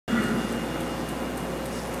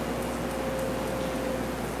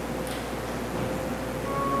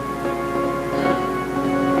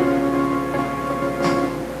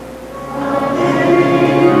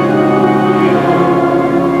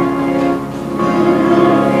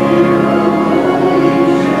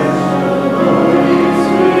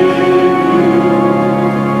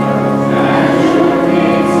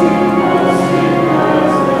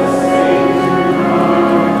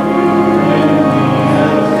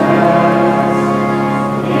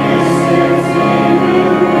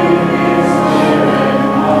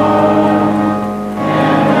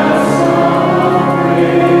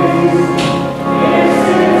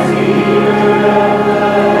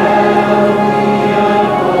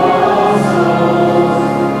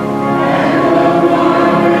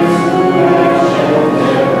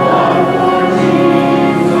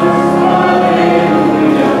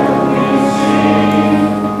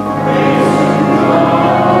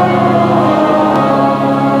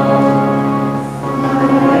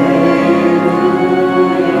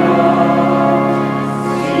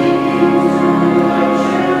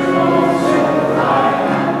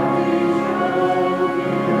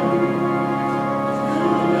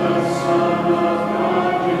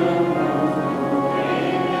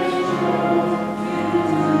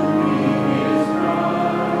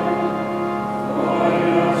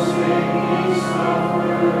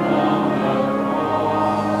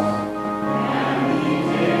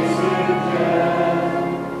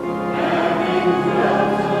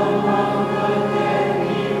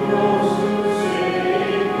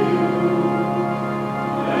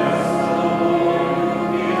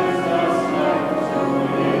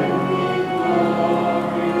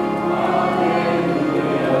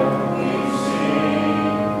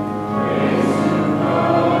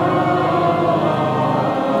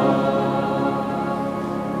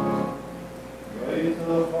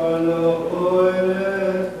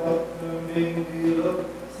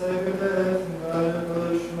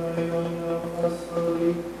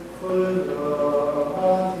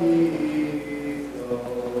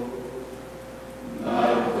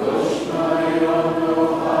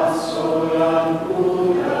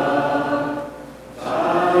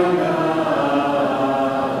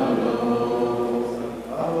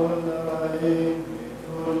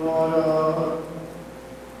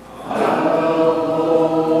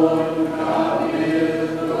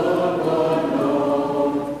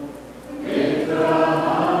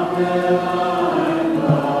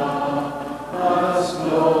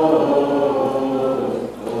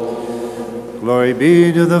Glory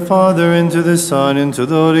be to the Father, and to the Son, and to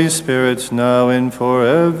the Holy Spirit, now and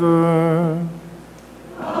forever.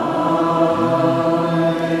 Amen.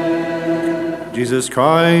 Jesus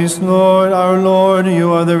Christ, Lord, our Lord,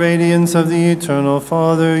 you are the radiance of the eternal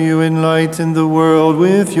Father. You enlightened the world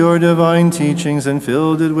with your divine teachings and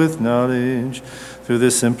filled it with knowledge through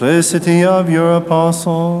the simplicity of your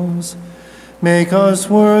apostles. Make us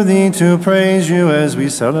worthy to praise you as we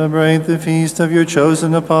celebrate the feast of your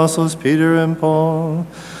chosen apostles, Peter and Paul.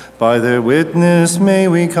 By their witness, may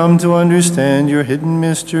we come to understand your hidden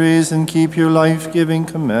mysteries and keep your life-giving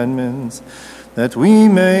commandments, that we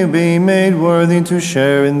may be made worthy to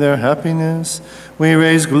share in their happiness. We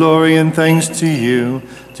raise glory and thanks to you,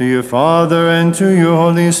 to your Father, and to your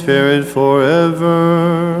Holy Spirit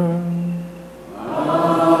forever.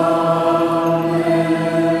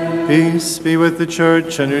 Peace be with the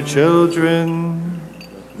church and her children.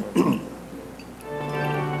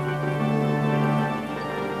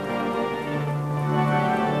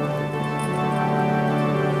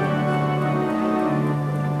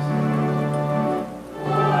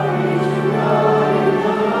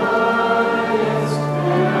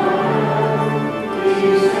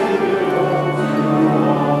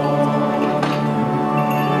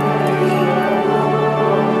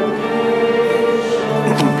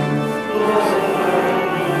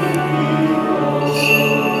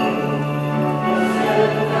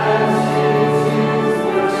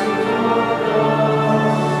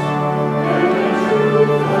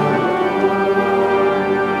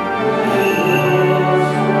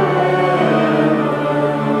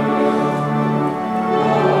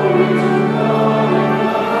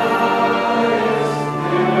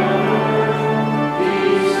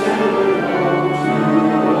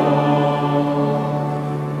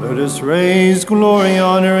 Raise glory,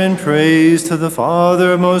 honor, and praise to the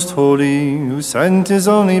Father most holy, who sent his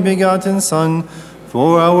only begotten Son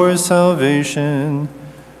for our salvation,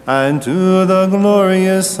 and to the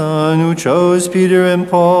glorious Son, who chose Peter and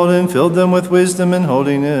Paul and filled them with wisdom and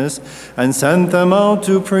holiness, and sent them out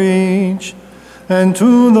to preach, and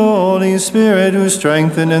to the Holy Spirit, who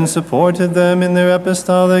strengthened and supported them in their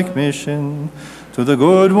apostolic mission. To the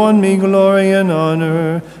good one be glory and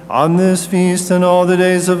honor on this feast and all the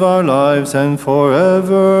days of our lives and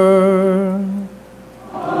forever.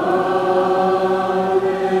 Amen.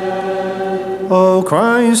 O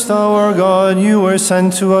Christ our God, you were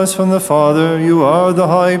sent to us from the Father. You are the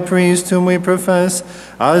high priest whom we profess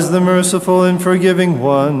as the merciful and forgiving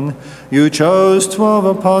one. You chose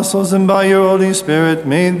 12 apostles and by your Holy Spirit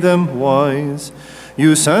made them wise.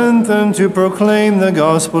 You sent them to proclaim the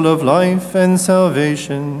gospel of life and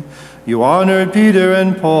salvation. You honored Peter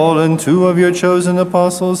and Paul and 2 of your chosen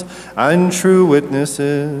apostles and true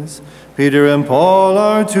witnesses. Peter and Paul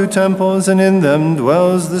are 2 temples, and in them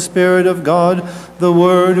dwells the Spirit of God, the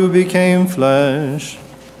Word who became flesh.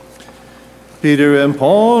 Peter and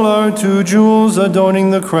Paul are 2 jewels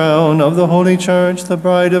adorning the crown of the Holy Church, the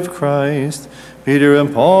bride of Christ. Peter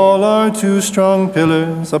and Paul are 2 strong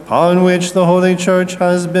pillars upon which the Holy Church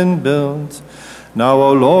has been built. Now,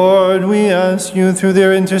 O Lord, we ask you through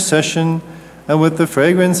their intercession and with the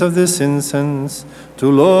fragrance of this incense to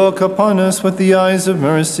look upon us with the eyes of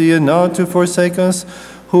mercy and not to forsake us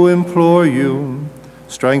who implore you.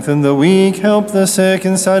 Strengthen the weak, help the sick,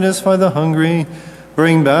 and satisfy the hungry.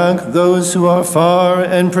 Bring back those who are far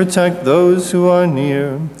and protect those who are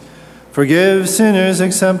near. Forgive sinners,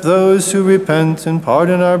 accept those who repent, and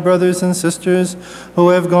pardon our brothers and sisters who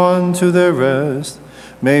have gone to their rest.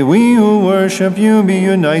 May we who worship you be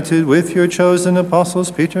united with your chosen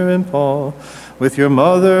apostles, Peter and Paul, with your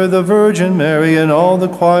mother, the Virgin Mary, and all the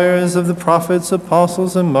choirs of the prophets,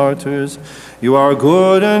 apostles, and martyrs. You are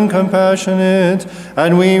good and compassionate,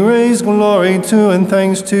 and we raise glory to and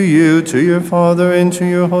thanks to you, to your Father, and to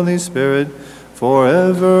your Holy Spirit,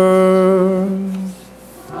 forever.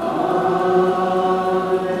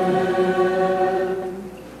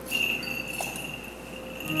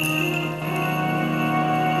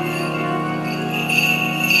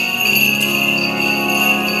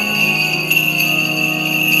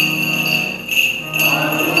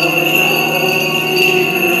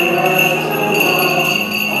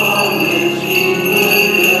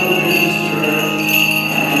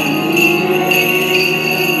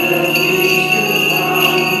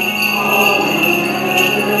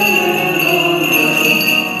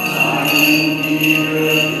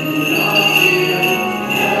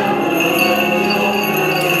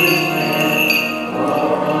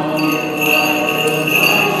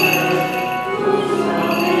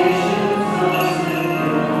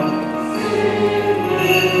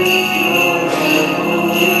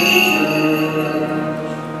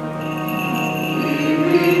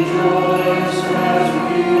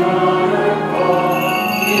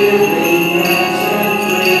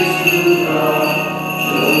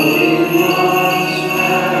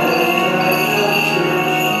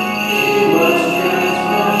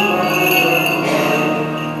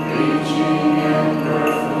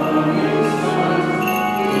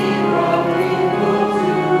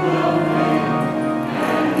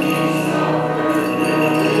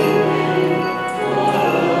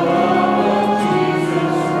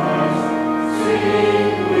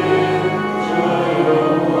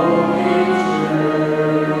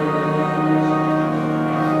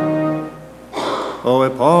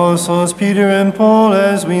 apostles Peter and Paul,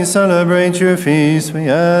 as we celebrate your feast, we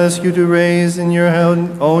ask you to raise in your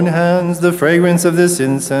own hands the fragrance of this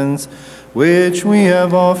incense, which we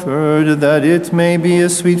have offered, that it may be a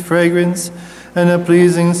sweet fragrance and a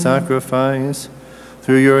pleasing sacrifice.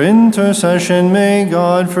 Through your intercession, may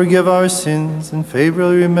God forgive our sins and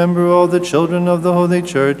favorably remember all the children of the Holy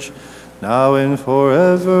Church, now and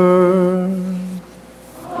forever. Amen.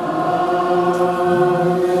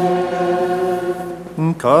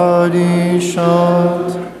 Kadishat,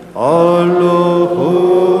 Allahu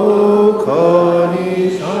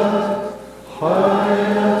Kadishat,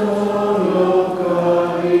 Hayat Allahu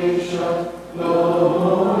Kadishat, Lo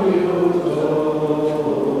Yudo,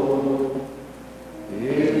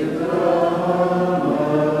 Idrahamalan,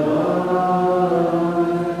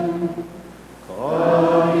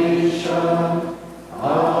 Kadishat,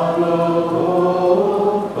 Allahu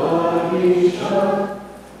Kadishat,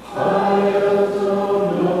 Hayat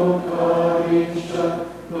Allahu Kadishat,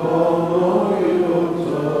 Lo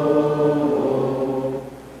Yudo,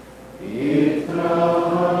 Idrahamalan,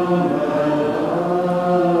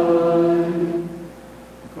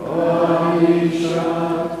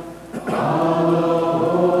 Kadishat, Allahu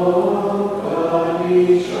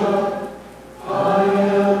Kadishat,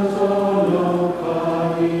 Hayat Allahu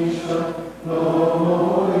Kadishat, Lo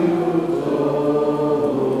Yudo,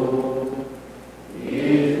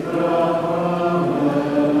 Idrahamalan.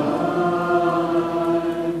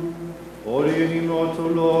 Holy and immortal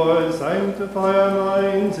Lord, sanctify our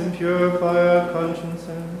minds and purify our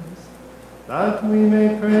consciences, that we may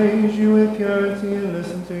praise you with purity and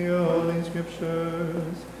listen to your holy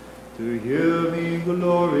scriptures. To you be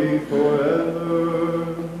glory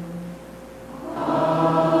forever.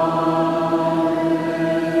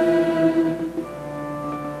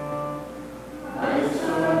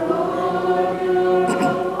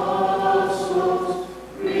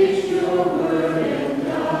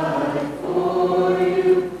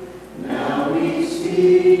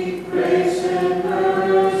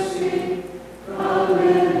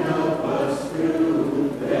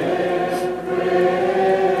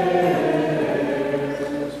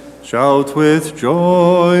 Shout with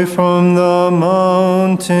joy from the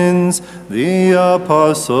mountains, the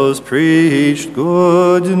apostles preached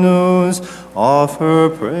good news. Offer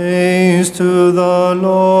praise to the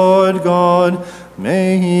Lord God,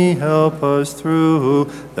 may he help us through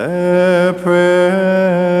their prayers.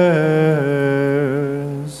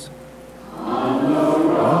 On the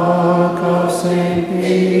rock of St.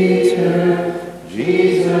 Peter,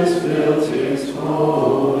 Jesus built his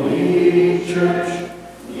holy church.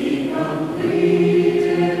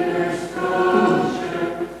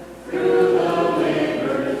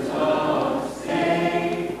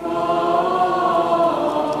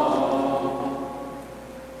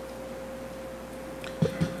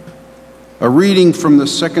 A reading from the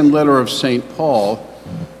second letter of St. Paul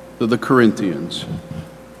to the Corinthians.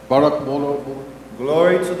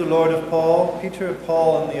 Glory to the Lord of Paul, Peter,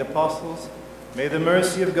 Paul, and the apostles. May the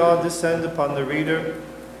mercy of God descend upon the reader,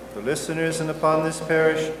 the listeners, and upon this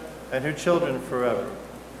parish and her children forever.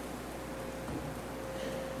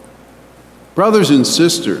 Brothers and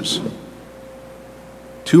sisters,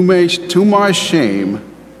 to my shame,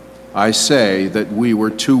 I say that we were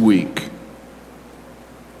too weak.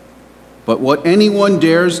 But what anyone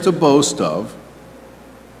dares to boast of,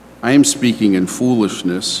 I am speaking in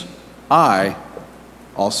foolishness, I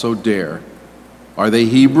also dare. Are they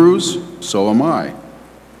Hebrews? So am I.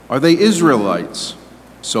 Are they Israelites?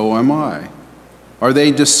 So am I. Are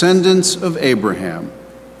they descendants of Abraham?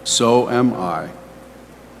 So am I.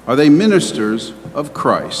 Are they ministers of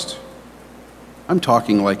Christ? I'm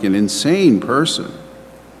talking like an insane person.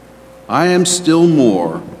 I am still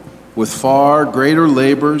more, with far greater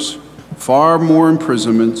labors, far more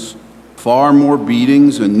imprisonments, far more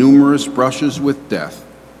beatings, and numerous brushes with death.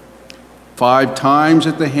 5 times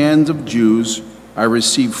at the hands of Jews I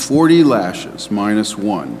received 40 lashes, minus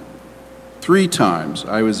 1. 3 times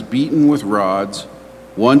I was beaten with rods.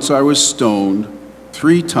 Once I was stoned.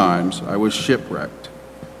 3 times I was shipwrecked.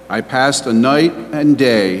 I passed a night and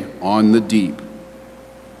day on the deep,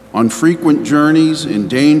 on frequent journeys, in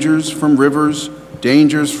dangers from rivers,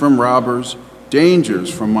 dangers from robbers, dangers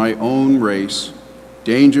from my own race,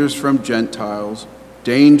 dangers from Gentiles,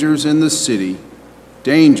 dangers in the city,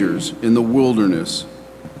 dangers in the wilderness,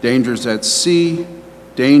 dangers at sea,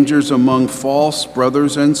 dangers among false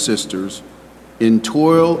brothers and sisters, in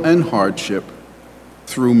toil and hardship,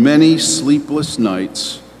 through many sleepless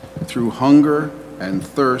nights, through hunger and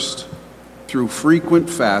thirst, through frequent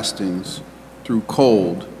fastings, through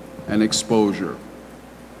cold and exposure.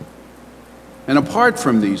 And apart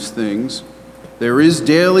from these things, there is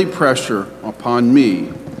daily pressure upon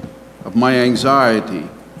me of my anxiety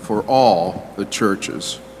for all the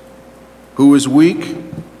churches. Who is weak,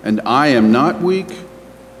 and I am not weak?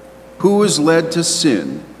 Who is led to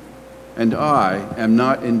sin, and I am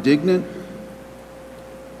not indignant?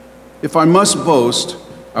 If I must boast,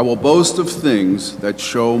 I will boast of things that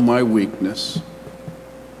show my weakness.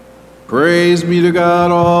 Praise be to God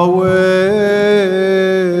always.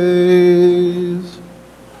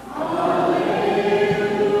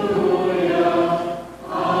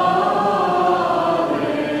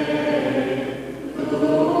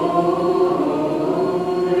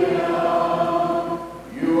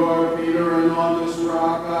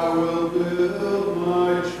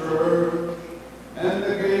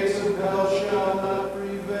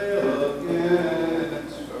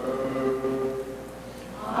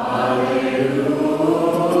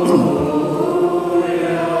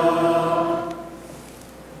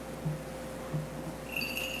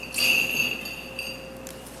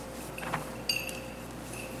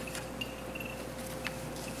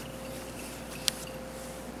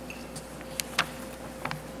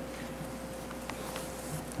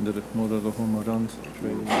 That it more the home around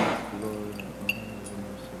training glory and honor of the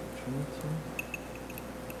Trinity.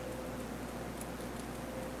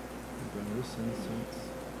 Burn this incense.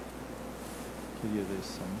 Kyrie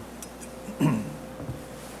eleison.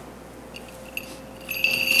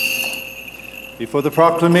 Before the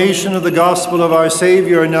proclamation of the gospel of our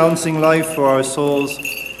Savior announcing life for our souls,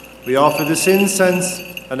 we offer this incense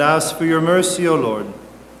and ask for your mercy, O Lord.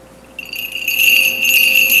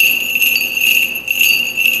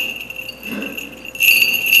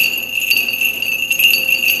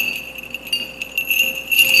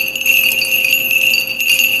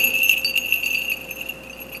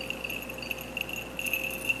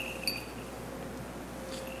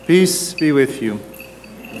 Peace be with you.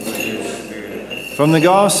 From the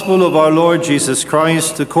Gospel of our Lord Jesus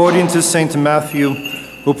Christ, according to St. Matthew,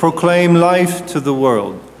 who proclaimed life to the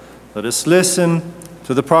world, let us listen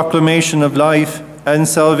to the proclamation of life and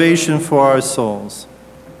salvation for our souls.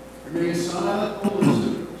 Remain silent, O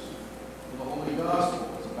listeners, for the Holy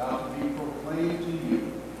Gospel is about to be proclaimed to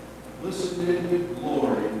you. Listen and give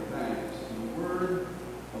glory and thanks to the word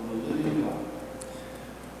of the living God.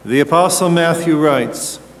 The Apostle Matthew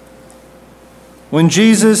writes, when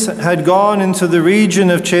Jesus had gone into the region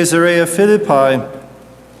of Caesarea Philippi,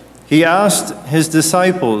 he asked his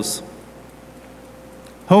disciples,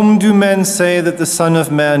 "Whom do men say that the Son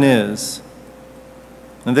of Man is?"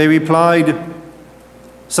 And they replied,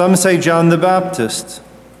 "Some say John the Baptist,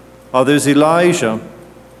 others Elijah,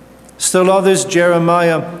 still others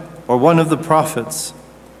Jeremiah or one of the prophets."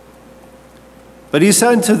 But he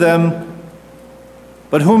said to them,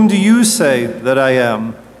 "But whom do you say that I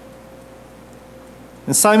am?"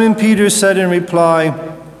 And Simon Peter said in reply,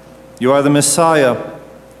 "You are the Messiah,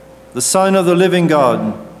 the Son of the living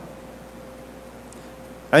God."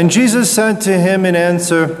 And Jesus said to him in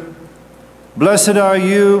answer, "Blessed are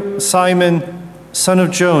you, Simon, son of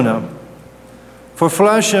Jonah, for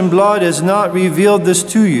flesh and blood has not revealed this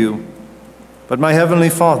to you, but my heavenly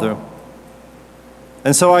Father.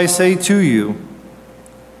 And so I say to you,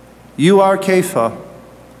 you are Kepha,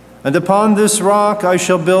 and upon this rock I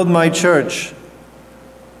shall build my church,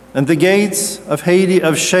 and the gates of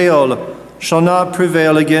Sheol shall not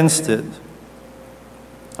prevail against it.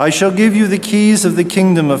 I shall give you the keys of the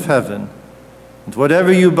kingdom of heaven, and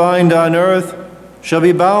whatever you bind on earth shall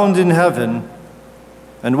be bound in heaven,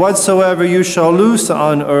 and whatsoever you shall loose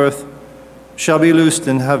on earth shall be loosed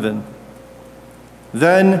in heaven."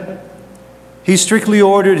 Then he strictly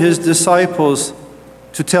ordered his disciples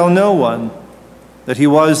to tell no one that he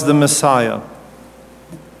was the Messiah.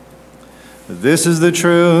 This is the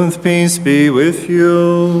truth. Peace be with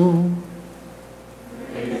you.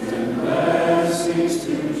 Praise and blessings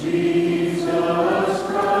to Jesus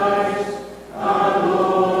Christ, our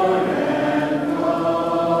Lord and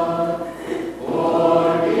God.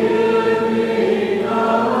 Forgiving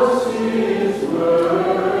us His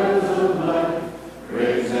words of life.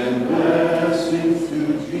 Praise and blessings to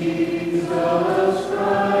Jesus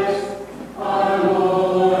Christ, our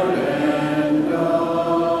Lord and God.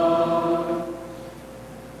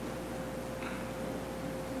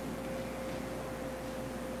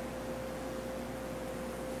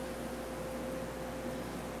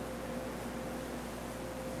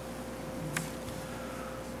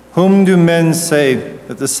 Whom do men say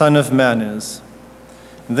that the Son of Man is?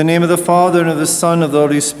 In the name of the Father, and of the Son, and of the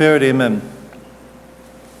Holy Spirit, amen.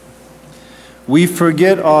 We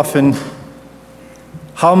forget often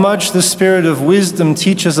how much the Spirit of wisdom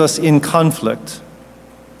teaches us in conflict.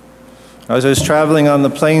 As I was traveling on the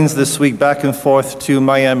planes this week back and forth to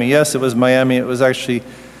Miami, yes, it was Miami, it was actually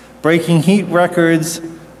breaking heat records,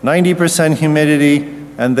 90% humidity,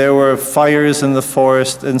 and there were fires in the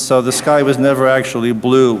forest, and so the sky was never actually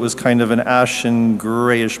blue. It was kind of an ashen,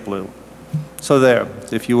 grayish blue. So there,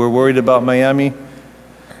 if you were worried about Miami,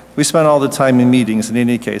 we spent all the time in meetings in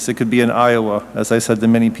any case. It could be in Iowa, as I said to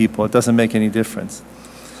many people. It doesn't make any difference.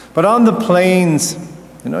 But on the plains,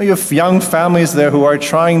 you have young families there who are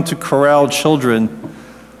trying to corral children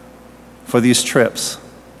for these trips.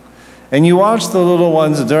 And you watch the little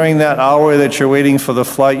ones during that hour that you're waiting for the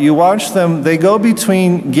flight. You watch them, they go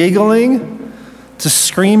between giggling to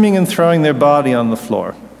screaming and throwing their body on the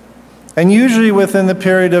floor. And usually within the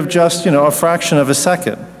period of just, a fraction of a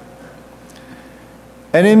second.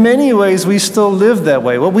 And in many ways, we still live that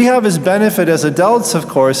way. What we have as benefit as adults, of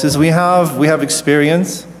course, is we have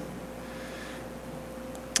experience.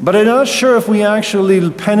 But I'm not sure if we actually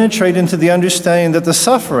penetrate into the understanding that the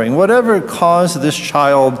suffering, whatever caused this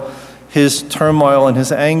child his turmoil and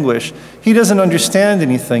his anguish, he doesn't understand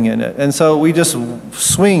anything in it. And so we just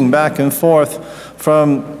swing back and forth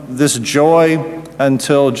from this joy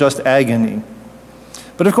until just agony.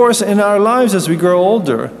 But of course, in our lives as we grow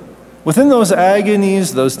older, within those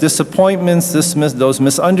agonies, those disappointments, those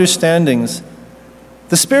misunderstandings,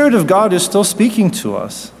 the Spirit of God is still speaking to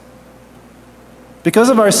us. Because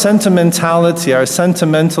of our sentimentality, our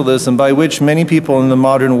sentimentalism by which many people in the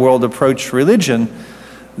modern world approach religion,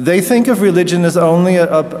 they think of religion as only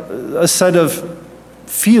a set of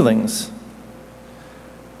feelings.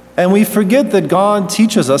 And we forget that God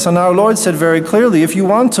teaches us, and our Lord said very clearly, if you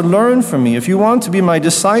want to learn from me, if you want to be my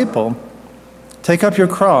disciple, take up your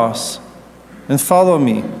cross and follow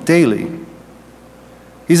me daily.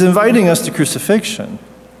 He's inviting us to crucifixion.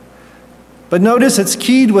 But notice it's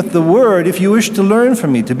keyed with the word, if you wish to learn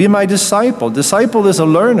from me, to be my disciple. Disciple is a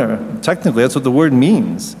learner. Technically, that's what the word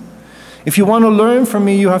means. If you want to learn from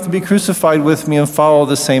me, you have to be crucified with me and follow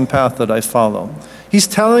the same path that I follow. He's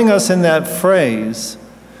telling us in that phrase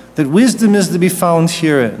that wisdom is to be found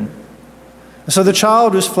herein. So the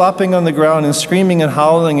child who's flopping on the ground and screaming and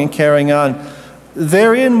howling and carrying on,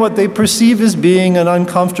 they're in what they perceive as being an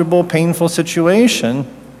uncomfortable, painful situation,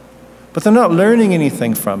 but they're not learning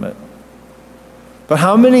anything from it. But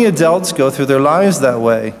how many adults go through their lives that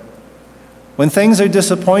way? When things are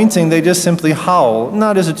disappointing, they just simply howl.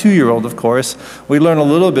 Not as a 2-year-old, of course. We learn a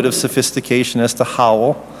little bit of sophistication as to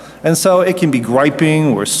howl. And so it can be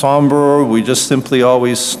griping, we're somber, we just simply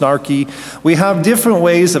always snarky. We have different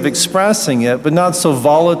ways of expressing it, but not so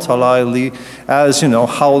volatilely as,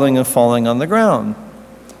 howling and falling on the ground.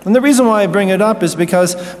 And the reason why I bring it up is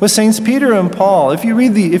because with Saints Peter and Paul, if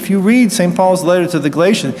you read St. Paul's letter to the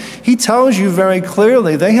Galatians, he tells you very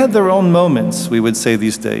clearly they had their own moments, we would say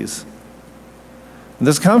these days.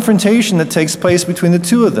 This confrontation that takes place between the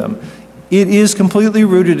two of them, it is completely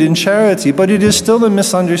rooted in charity, but it is still a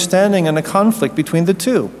misunderstanding and a conflict between the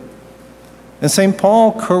two. And St.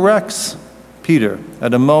 Paul corrects Peter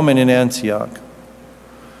at a moment in Antioch.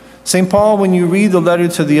 St. Paul, when you read the letter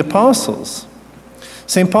to the apostles,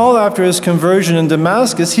 St. Paul, after his conversion in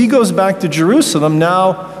Damascus, he goes back to Jerusalem,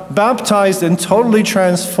 now baptized and totally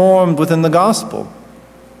transformed within the gospel.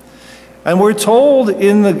 And we're told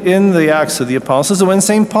in the Acts of the Apostles that when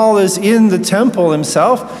St. Paul is in the temple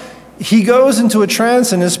himself, he goes into a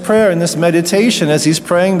trance in his prayer, in this meditation, as he's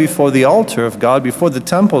praying before the altar of God, before the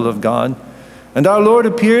temple of God. And our Lord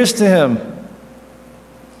appears to him.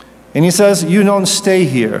 And he says, you don't stay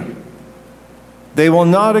here. They will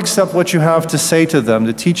not accept what you have to say to them,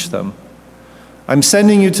 to teach them. I'm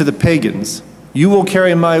sending you to the pagans. You will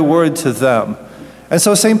carry my word to them. And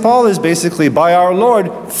so St. Paul is basically, by our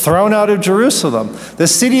Lord, thrown out of Jerusalem, the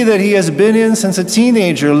city that he has been in since a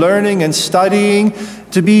teenager, learning and studying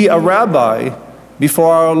to be a rabbi,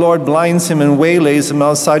 before our Lord blinds him and waylays him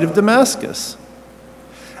outside of Damascus.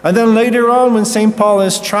 And then later on, when St. Paul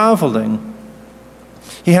is traveling,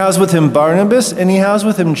 he has with him Barnabas and he has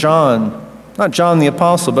with him John. Not John the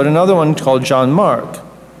Apostle, but another one called John Mark.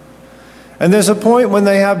 And there's a point when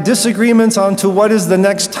they have disagreements on to what is the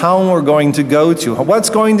next town we're going to go to. What's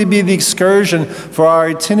going to be the excursion for our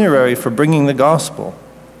itinerary for bringing the gospel?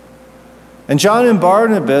 And John and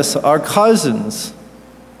Barnabas are cousins.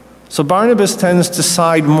 So Barnabas tends to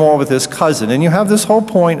side more with his cousin. And you have this whole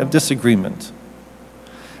point of disagreement.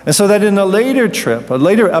 And so that in a later trip, a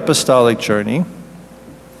later apostolic journey,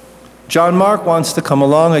 John Mark wants to come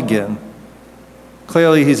along again.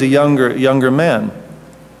 Clearly he's a younger man.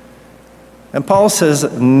 And Paul says,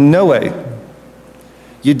 no way.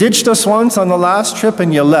 You ditched us once on the last trip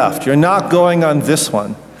and you left. You're not going on this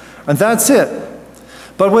one. And that's it.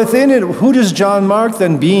 But within it, who does John mark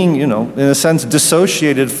then, being, in a sense,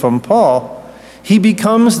 dissociated from Paul? He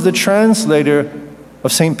becomes the translator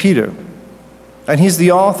of St. Peter. And he's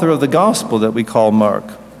the author of the gospel that we call Mark.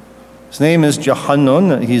 His name is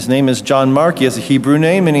Johannon. His name is John Mark. He has a Hebrew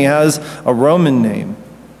name and he has a Roman name.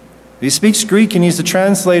 He speaks Greek and he's the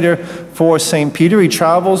translator for St. Peter. He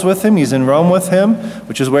travels with him. He's in Rome with him,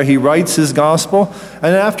 which is where he writes his gospel.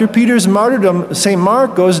 And after Peter's martyrdom, St.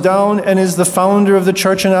 Mark goes down and is the founder of the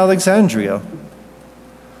church in Alexandria.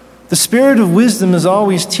 The spirit of wisdom is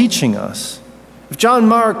always teaching us. If John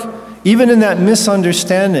Mark, even in that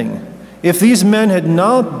misunderstanding, if these men had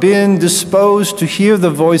not been disposed to hear the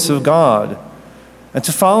voice of God and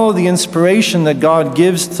to follow the inspiration that God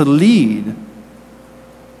gives to lead,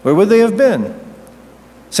 where would they have been?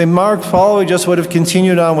 St. Mark probably just would have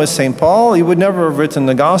continued on with St. Paul. He would never have written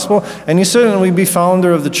the gospel, and he certainly would be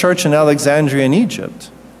founder of the church in Alexandria in Egypt.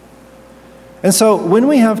 And so when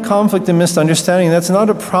we have conflict and misunderstanding, that's not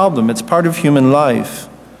a problem. It's part of human life.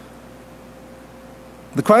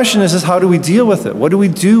 The question is how do we deal with it? What do we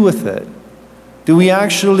do with it? Do we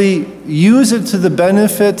actually use it to the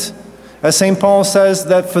benefit, as St. Paul says,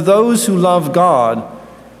 that for those who love God,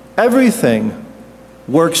 everything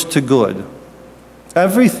works to good.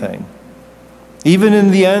 Everything. Even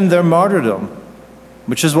in the end, their martyrdom,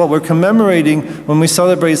 which is what we're commemorating when we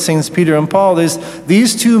celebrate Saints Peter and Paul, is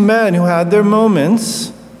these two men who had their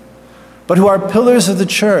moments, but who are pillars of the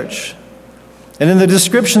church. And in the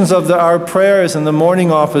descriptions of our prayers in the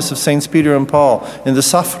morning office of Saints Peter and Paul, in the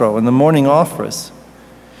Safro, in the morning office,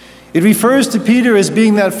 it refers to Peter as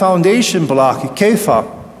being that foundation block,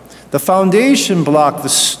 Kepha, the foundation block, the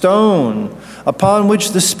stone upon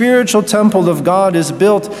which the spiritual temple of God is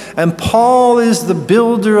built, and Paul is the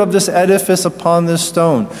builder of this edifice upon this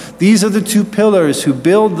stone. These are the two pillars who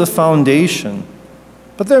build the foundation.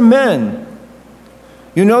 But they're men.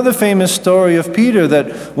 You know the famous story of Peter,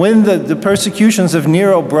 that when the persecutions of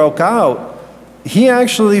Nero broke out, he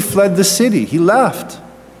actually fled the city. He left.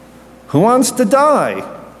 Who wants to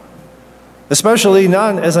die? Especially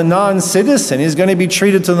not as a non-citizen. He's going to be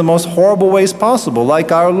treated to the most horrible ways possible,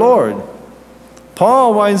 like our Lord.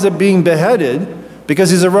 Paul winds up being beheaded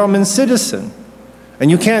because he's a Roman citizen.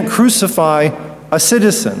 And you can't crucify a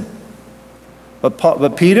citizen.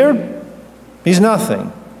 But Peter, he's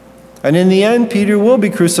nothing. And in the end, Peter will be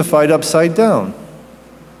crucified upside down.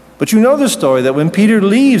 But you know the story, that when Peter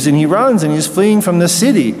leaves and he runs and he's fleeing from the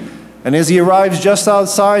city, and as he arrives just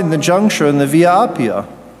outside in the juncture in the Via Appia,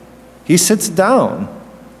 he sits down.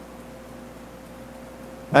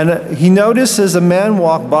 And he notices a man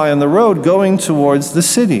walk by on the road going towards the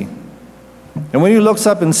city. And when he looks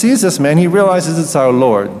up and sees this man, he realizes it's our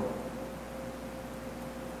Lord.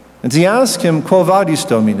 And he asks him, Quo vadis,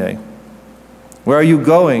 Domine? Where are you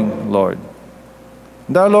going, Lord?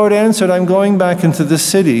 And our Lord answered, I'm going back into the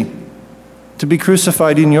city to be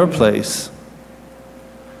crucified in your place.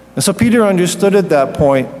 And so Peter understood at that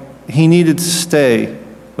point he needed to stay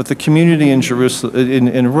with the community in Jerusalem,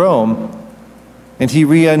 in Rome, and he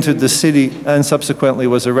re-entered the city and subsequently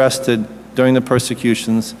was arrested during the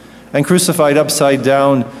persecutions and crucified upside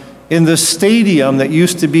down in the stadium that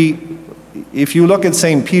used to be, if you look at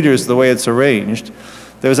St. Peter's, the way it's arranged,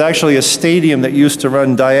 there's actually a stadium that used to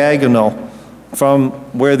run diagonal from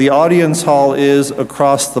where the audience hall is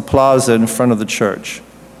across the plaza in front of the church,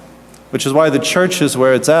 which is why the church is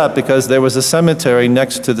where it's at, because there was a cemetery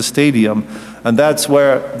next to the stadium, and that's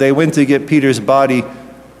where they went to get Peter's body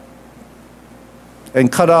and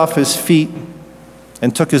cut off his feet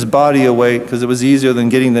and took his body away because it was easier than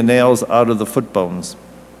getting the nails out of the foot bones.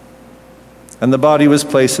 And the body was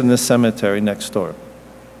placed in this cemetery next door.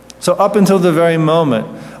 So up until the very moment,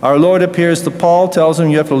 our Lord appears to Paul, tells him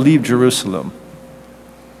you have to leave Jerusalem.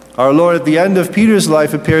 Our Lord at the end of Peter's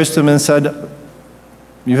life appears to him and said,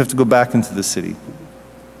 you have to go back into the city.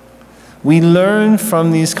 We learn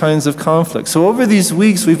from these kinds of conflicts. So over these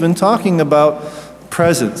weeks, we've been talking about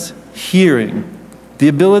presence, hearing, the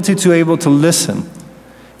ability to be able to listen.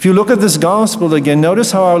 If you look at this gospel again,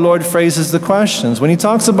 notice how our Lord phrases the questions. When he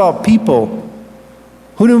talks about people,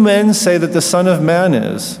 who do men say that the Son of Man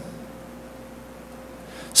is?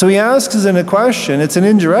 So he asks us in a question, it's an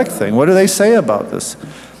indirect thing. What do they say about this?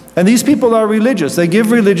 And these people are religious. They give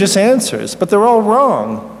religious answers, but they're all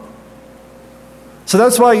wrong. So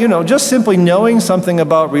that's why, just simply knowing something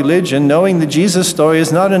about religion, knowing the Jesus story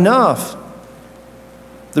is not enough.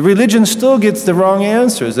 The religion still gets the wrong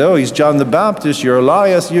answers. Oh, he's John the Baptist, you're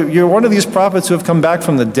Elias, you're one of these prophets who have come back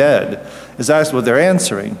from the dead. Is that what they're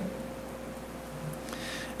answering?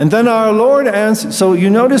 And then our Lord answers. So you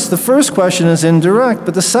notice the first question is indirect,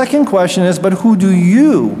 but the second question is, but who do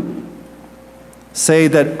you say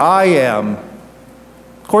that I am.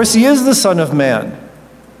 Of course, he is the Son of Man.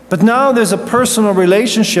 But now there's a personal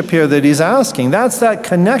relationship here that he's asking. That's that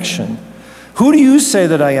connection. Who do you say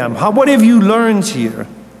that I am? What have you learned here?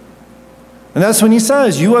 And that's when he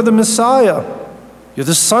says, you are the Messiah. You're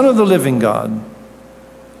the Son of the living God.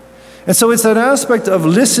 And so it's that aspect of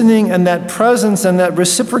listening and that presence and that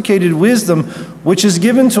reciprocated wisdom which is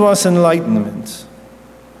given to us enlightenment.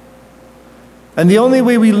 And the only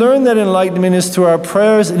way we learn that enlightenment is through our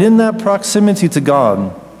prayers and in that proximity to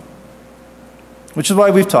God. Which is why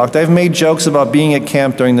we've talked. I've made jokes about being at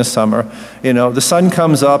camp during the summer. You know, the sun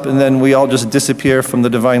comes up and then we all just disappear from the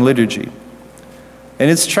divine liturgy. And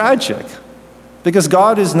it's tragic. Because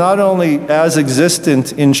God is not only as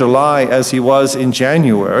existent in July as he was in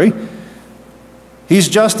January, he's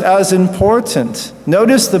just as important.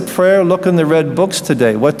 Notice the prayer, look in the red books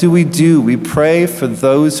today. What do? We pray for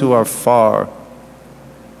those who are far.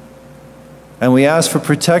 And we ask for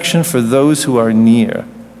protection for those who are near.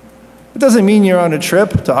 It doesn't mean you're on a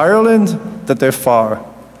trip to Ireland, that they're far.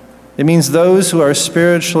 It means those who are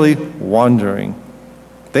spiritually wandering.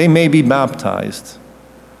 They may be baptized.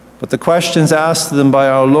 But the questions asked to them by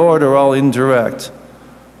our Lord are all indirect.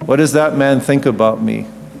 What does that man think about me?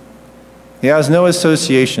 He has no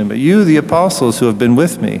association, but you, the apostles who have been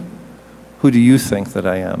with me, who do you think that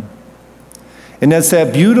I am? And it's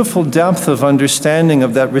that beautiful depth of understanding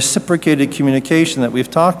of that reciprocated communication that we've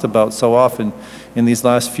talked about so often in these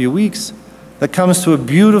last few weeks that comes to a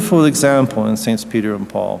beautiful example in Saints Peter and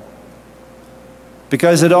Paul.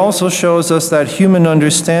 Because it also shows us that human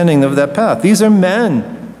understanding of that path. These are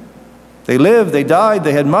men. They lived, they died,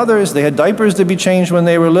 they had mothers, they had diapers to be changed when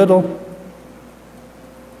they were little.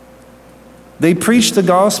 They preached the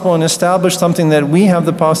gospel and established something that we have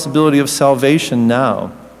the possibility of salvation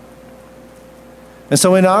now. And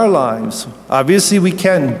so in our lives, obviously we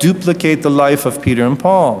can't duplicate the life of Peter and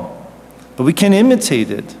Paul, but we can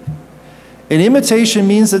imitate it. And imitation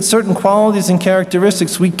means that certain qualities and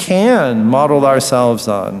characteristics we can model ourselves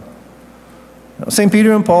on. St.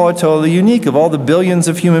 Peter and Paul are totally unique. Of all the billions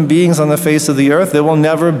of human beings on the face of the earth, there will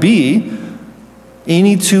never be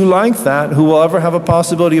any two like that who will ever have a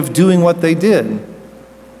possibility of doing what they did.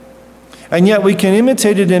 And yet we can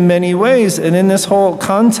imitate it in many ways. And in this whole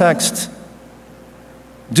context,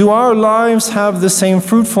 do our lives have the same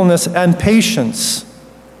fruitfulness and patience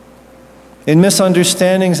in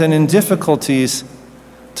misunderstandings and in difficulties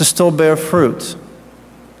to still bear fruit?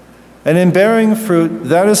 And in bearing fruit,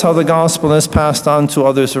 that is how the gospel is passed on to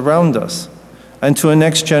others around us and to a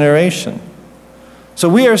next generation. So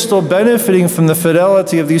we are still benefiting from the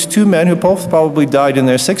fidelity of these two men who both probably died in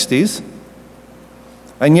their 60s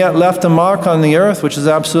and yet left a mark on the earth which is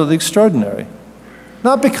absolutely extraordinary.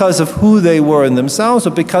 Not because of who they were in themselves,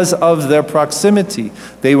 but because of their proximity.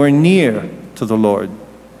 They were near to the Lord.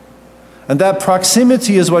 And that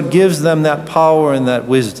proximity is what gives them that power and that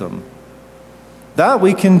wisdom. That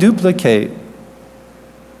we can duplicate.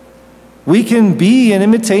 We can be an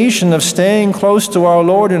imitation of staying close to our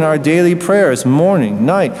Lord in our daily prayers, morning,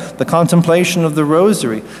 night, the contemplation of the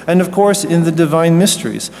rosary, and of course in the divine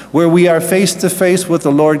mysteries, where we are face to face with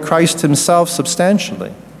the Lord Christ himself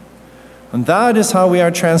substantially. And that is how we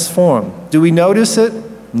are transformed. Do we notice it?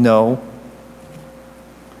 No.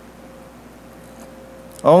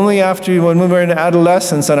 Only after, when we were in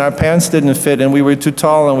adolescence and our pants didn't fit and we were too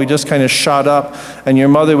tall and we just kind of shot up and your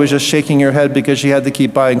mother was just shaking her head because she had to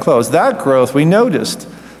keep buying clothes. That growth we noticed.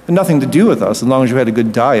 It had nothing to do with us as long as you had a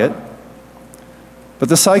good diet. But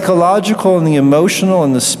the psychological and the emotional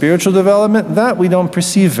and the spiritual development, that we don't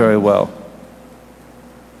perceive very well.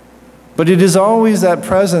 But it is always that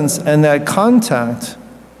presence and that contact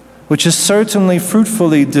which is certainly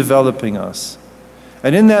fruitfully developing us.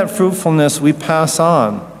 And in that fruitfulness, we pass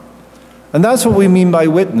on. And that's what we mean by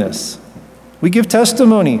witness. We give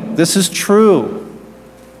testimony. This is true.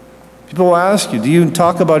 People will ask you, do you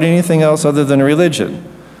talk about anything else other than religion?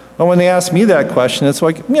 Well, when they ask me that question, it's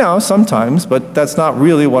like, yeah, sometimes, but that's not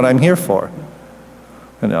really what I'm here for.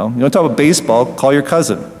 You don't talk about baseball, call your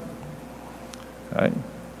cousin. Right?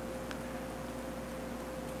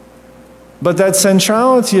 But that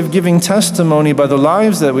centrality of giving testimony by the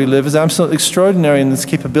lives that we live is absolutely extraordinary in its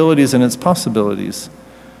capabilities and its possibilities,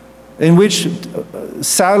 in which,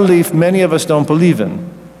 sadly, many of us don't believe in.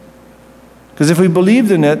 Because if we believed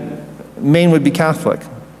in it, Maine would be Catholic.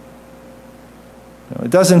 It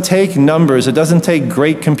doesn't take numbers, it doesn't take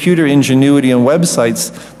great computer ingenuity and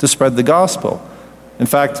websites to spread the gospel. In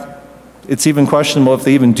fact, it's even questionable if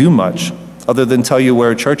they even do much, other than tell you where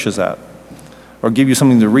a church is at, or give you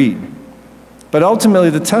something to read. But ultimately,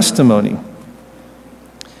 the testimony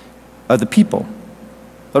of the people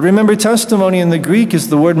But remember, testimony in the Greek is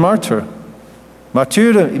the word martyr.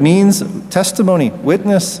 Martyr means testimony,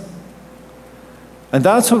 witness. And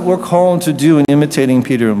that's what we're called to do in imitating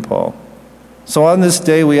Peter and Paul. So on this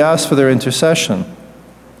day, we ask for their intercession,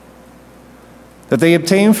 that they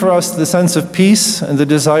obtain for us the sense of peace and the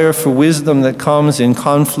desire for wisdom that comes in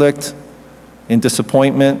conflict, in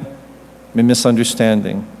disappointment, in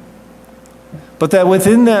misunderstanding. But that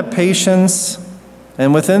within that patience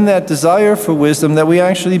and within that desire for wisdom, that we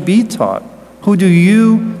actually be taught, who do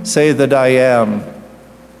you say that I am?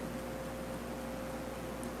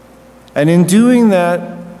 And in doing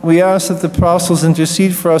that, we ask that the apostles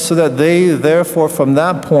intercede for us so that they, therefore, from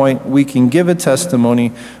that point, we can give a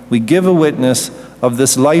testimony, we give a witness of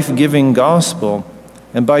this life-giving gospel,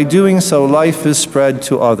 and by doing so, life is spread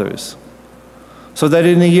to others. So that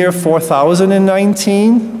in the year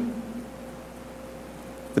 4019,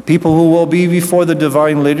 the people who will be before the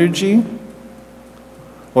divine liturgy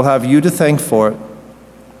will have you to thank for it,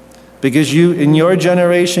 because you, in your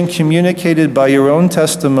generation, communicated by your own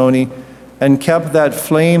testimony and kept that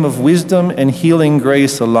flame of wisdom and healing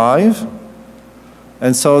grace alive,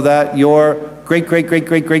 and so that your great,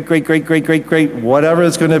 whatever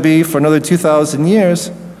it's going to be for another 2,000 years,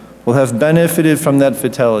 will have benefited from that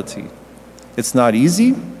vitality. It's not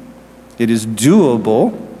easy. It is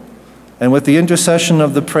doable. And with the intercession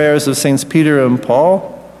of the prayers of Saints Peter and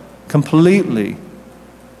Paul, completely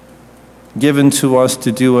given to us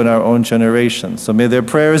to do in our own generation. So may their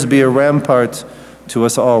prayers be a rampart to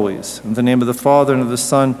us always. In the name of the Father, and of the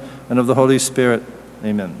Son, and of the Holy Spirit.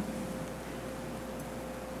 Amen.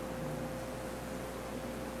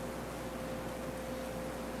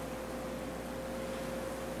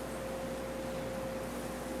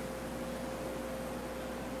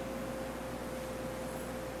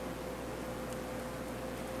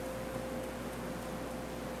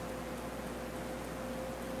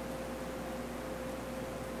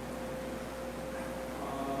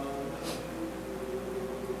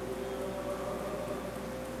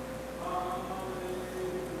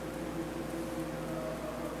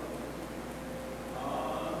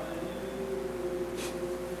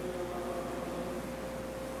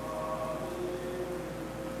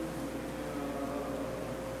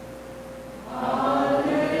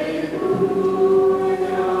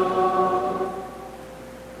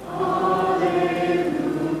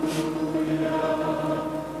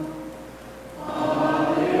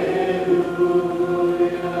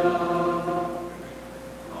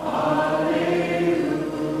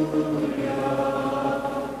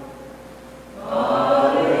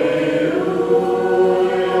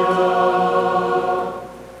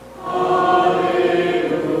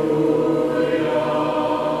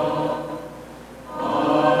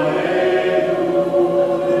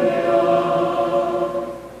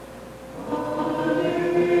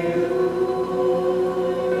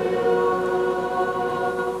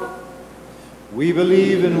 We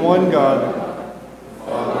believe in one God,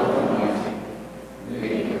 Father Almighty,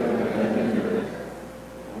 maker of heaven and earth,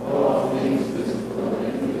 of all things visible and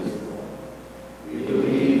invisible. We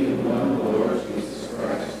believe in one Lord Jesus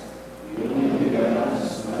Christ, the only begotten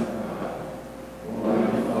Son of God,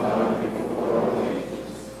 one Father before all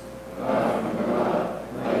ages, God from God,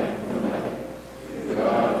 light from light, the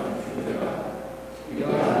God from true God,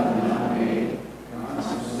 begotten, not made,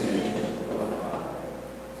 consubstantial with the Father,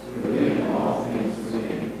 through him all things were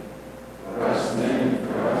made. For us men and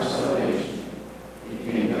for our salvation, he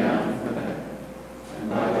came down from heaven, and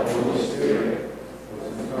by the Holy Spirit was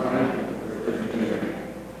incarnate of the Virgin Mary,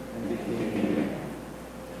 and became man.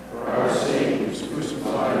 For our sake he was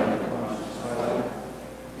crucified on the cross of Pilate.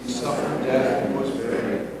 He suffered death and was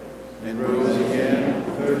buried, and rose again on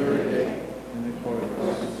the third day, in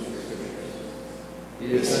accordance with the Scriptures. He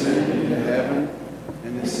ascended into heaven,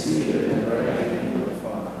 and is seated at the right hand of the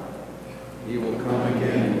Father. He will come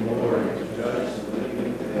again in glory to judge the living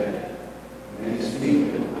and the dead, and his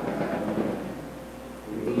kingdom will have no end.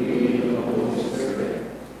 We believe in the Holy Spirit,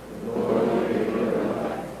 the Lord, the giver of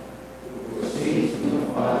life, who proceeds from the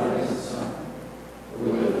Father as the Son, who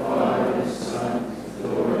with the Father and the Son is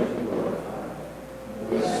adored and glorified, and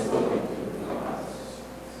who has spoken to the prophets.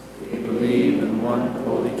 We believe in one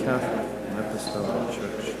Holy Catholic and Apostolic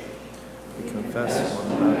Church. We confess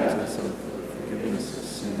one baptism for the forgiveness of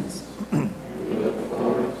sins. we look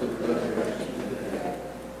forward to the resurrection of the dead,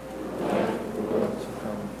 the life of the world to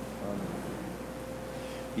come.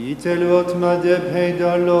 Itelot madeb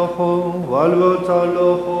heidaloho,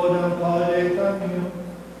 valvotaloho napaletamiu,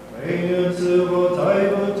 Regnum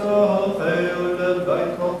subotaibota, feulel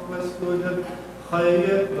baitoch vescudem,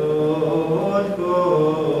 chayet god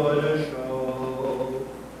godesho.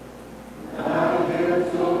 Now,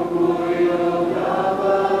 therefore,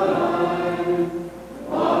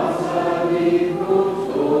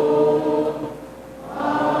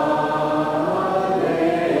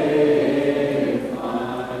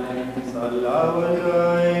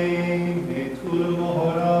 Adonai, Betul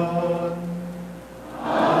Mohoran.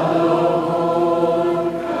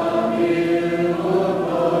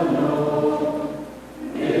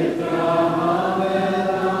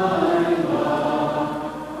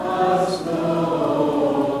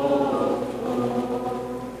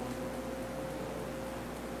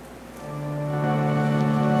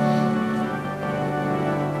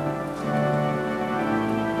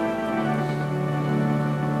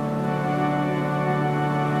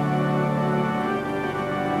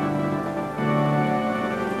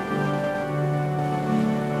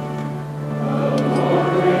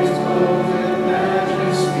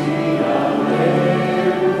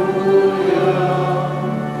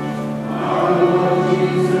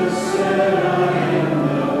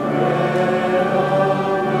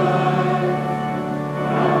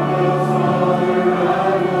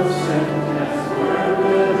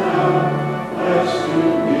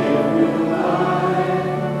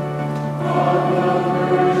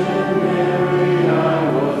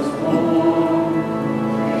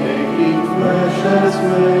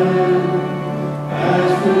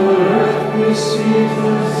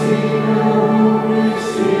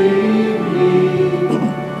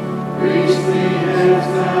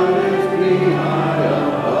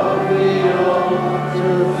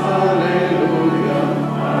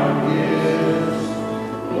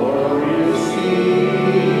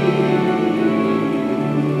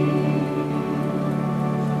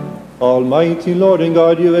 Almighty Lord and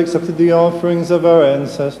God, you accepted the offerings of our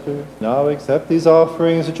ancestors. Now accept these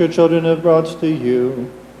offerings that your children have brought to you,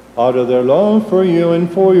 out of their love for you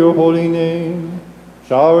and for your holy name.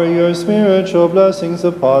 Shower your spiritual blessings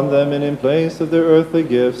upon them, and in place of their earthly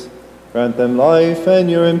gifts, grant them life and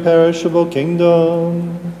your imperishable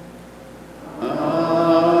kingdom.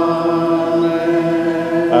 Amen.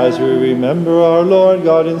 As we remember our Lord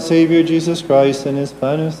God and Savior Jesus Christ and his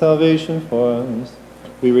plan of salvation for us,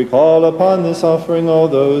 we recall upon this offering all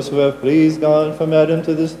those who have pleased God from Adam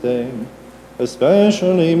to this day,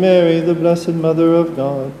 especially Mary, the Blessed Mother of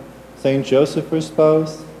God, Saint Joseph, her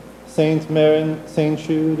spouse, Saint Mary, Saint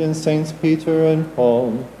Jude, and Saints Peter and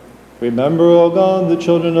Paul. Remember, O God, the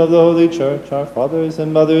children of the Holy Church, our fathers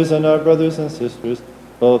and mothers, and our brothers and sisters,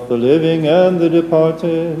 both the living and the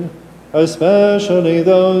departed, especially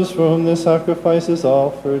those for whom the sacrifice is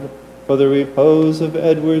offered for the repose of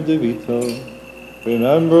Edward de Vito.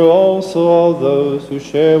 Remember also all those who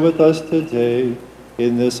share with us today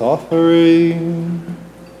in this offering.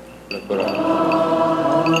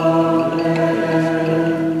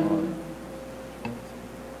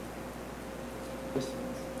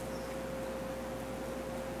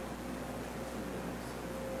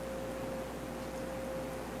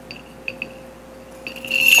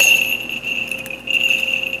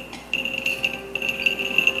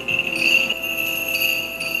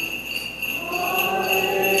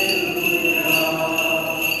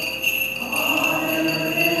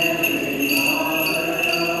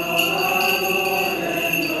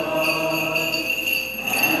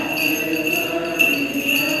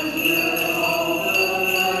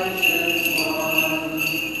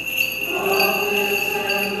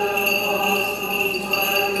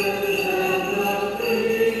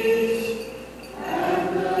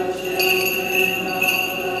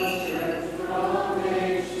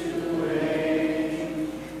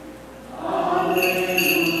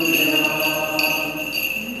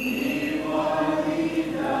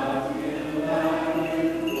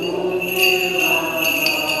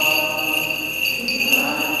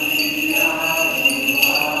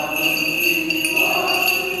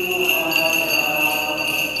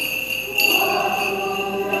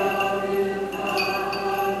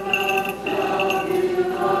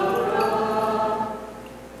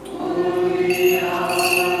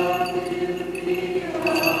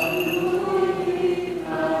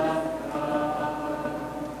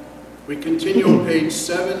 We continue on page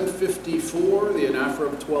 754, the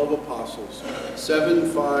Anaphora of 12 Apostles.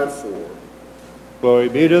 754. Glory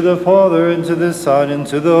be to the Father, and to the Son, and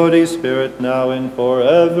to the Holy Spirit, now and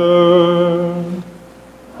forever.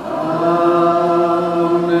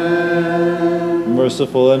 Amen.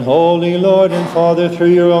 Merciful and holy Lord and Father,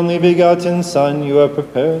 through your only begotten Son, you have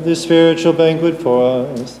prepared this spiritual banquet for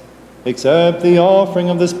us. Accept the offering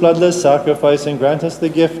of this bloodless sacrifice and grant us the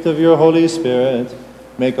gift of your Holy Spirit.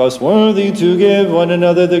 Make us worthy to give one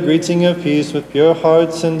another the greeting of peace with pure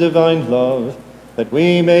hearts and divine love, that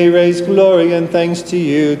we may raise glory and thanks to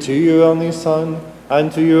you, to your only Son,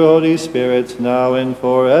 and to your Holy Spirit, now and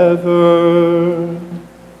forever.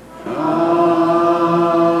 Amen.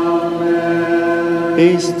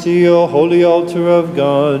 Peace to your holy altar of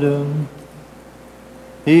God.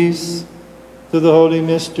 Peace to the holy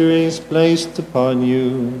mysteries placed upon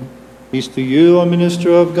you. Peace to you, O minister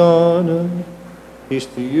of God. Peace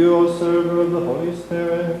to you, O server of the Holy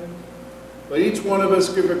Spirit. Let each one of us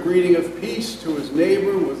give a greeting of peace to his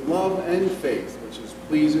neighbor with love and faith, which is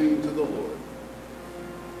pleasing to the Lord.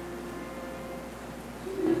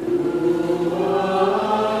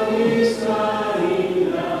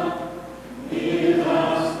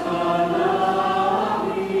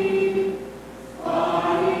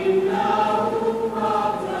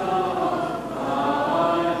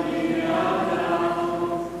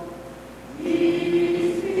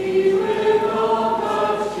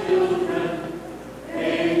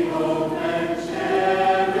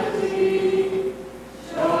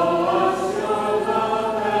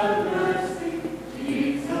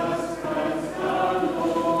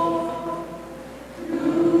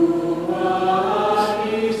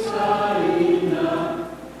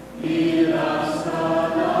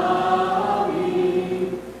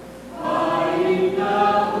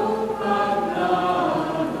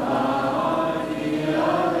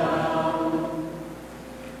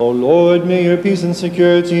 O Lord, may your peace and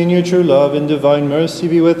security and your true love and divine mercy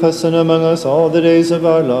be with us and among us all the days of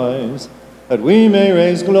our lives, that we may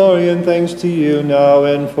raise glory and thanks to you now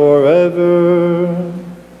and forever.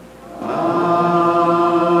 Amen.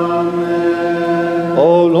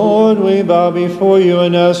 O Lord, we bow before you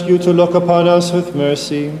and ask you to look upon us with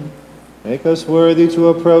mercy. Make us worthy to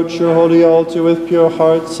approach your holy altar with pure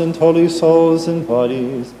hearts and holy souls and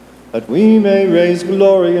bodies, that we may raise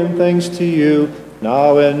glory and thanks to you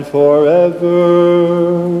now and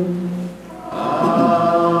forever. Amen.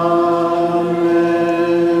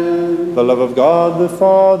 The love of God the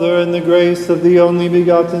Father and the grace of the only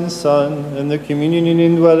begotten Son and the communion and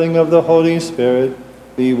indwelling of the Holy Spirit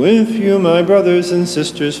be with you, my brothers and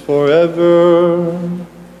sisters, forever.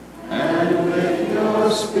 And with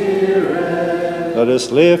your spirit. Let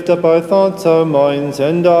us lift up our thoughts, our minds,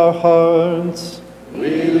 and our hearts.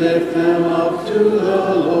 We lift them up to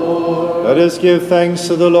the Lord. Let us give thanks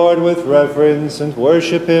to the Lord with reverence and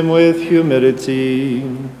worship him with humility.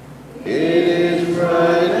 It is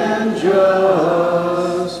right and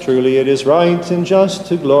just. Truly it is right and just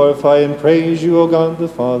to glorify and praise you, O God the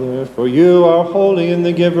Father, for you are holy and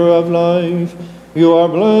the giver of life. You are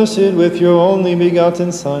blessed with your only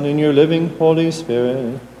begotten Son and your living Holy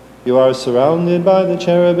Spirit. You are surrounded by the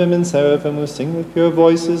cherubim and seraphim who sing with pure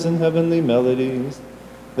voices and heavenly melodies.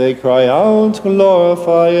 They cry out,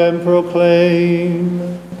 glorify and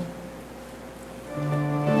proclaim.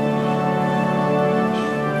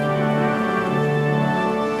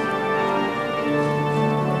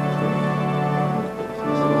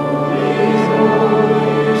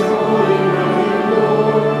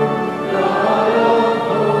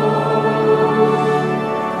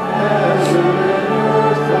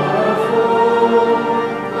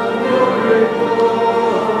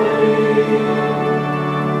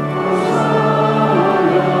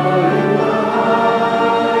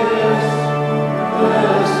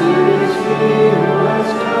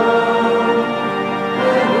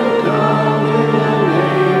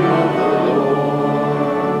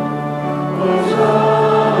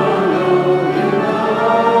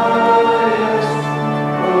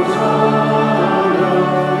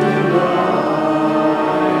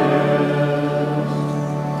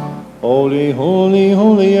 Holy, holy,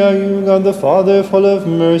 holy are you, God the Father, full of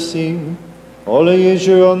mercy. Holy is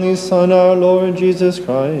your only Son, our Lord Jesus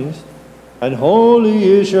Christ. And holy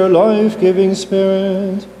is your life-giving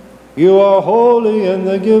Spirit. You are holy and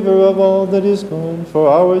the giver of all that is good. For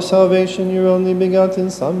our salvation, your only begotten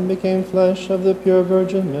Son became flesh of the pure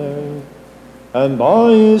Virgin Mary. And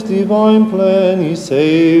by his divine plan, he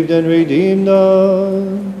saved and redeemed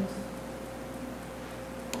us.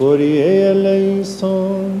 Kyrie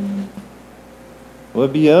eleison.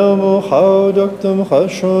 وبيوم خادكتم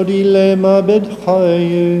خشودي لما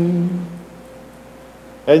بدخاي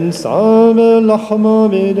انسام لحما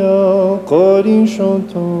بدا قادين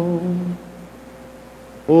شنتو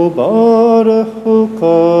وبارخ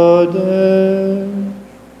قادر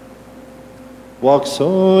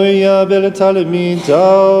وقصويا بالتلميذ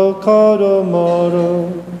كارو مارو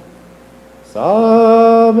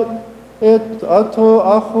ساب את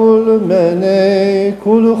עתו אכול מני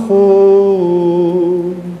כולכו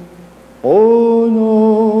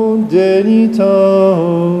אונו דניתה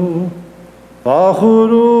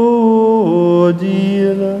בחרו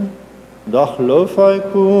דיר דחלוף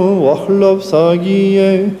איקום וחלוף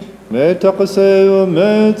סגיה מתקסה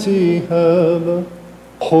ומתיהב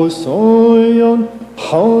חוסוין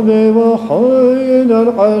חווה וחיין על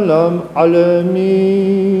עולם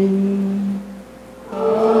עלמין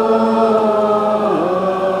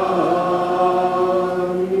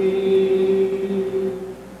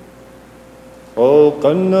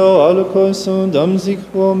قنو الكوسو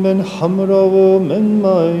دمزيكو من حمرو من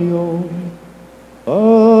مايو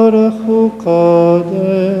أرخو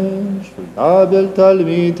قادش عابل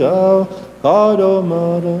تلميداو قادو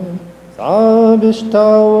مارا عابش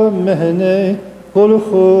تاو مهني كل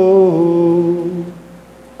خو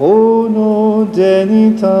خونو دني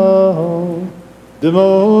تاو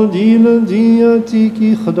دمودي لدياتي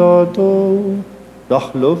كي خداتو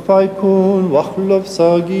لخلف يكون واخلف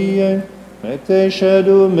ساقيا متى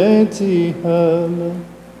شدو متي هم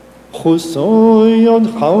خصوصا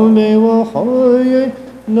حومي وحوي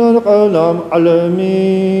نرقى العالم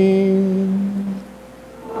عالمين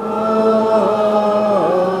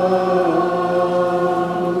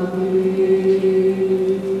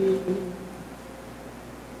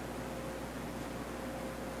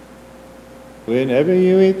Whenever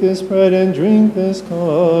you eat this bread and drink this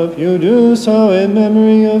cup, you do so in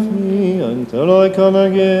memory of me until I come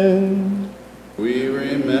again. We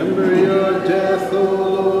remember your death, O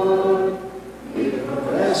Lord. We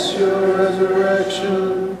confess your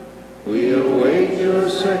resurrection. We await your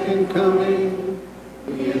second coming.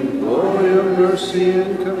 We implore your mercy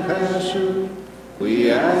and compassion. We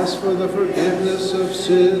ask for the forgiveness of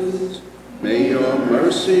sins. May your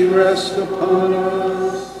mercy rest upon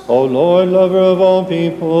us. O Lord, lover of all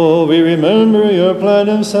people, we remember your plan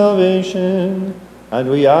of salvation, and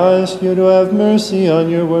we ask you to have mercy on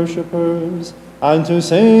your worshippers, and to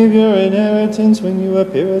save your inheritance when you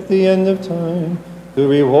appear at the end of time, to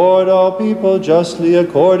reward all people justly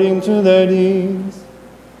according to their deeds.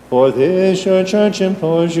 For this your church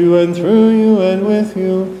implores you, and through you and with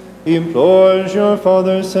you implores your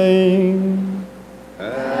Father, saying,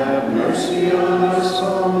 Have mercy on us,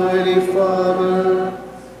 Almighty Father.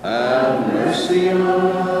 Have mercy on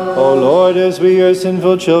us. O Lord, as we, your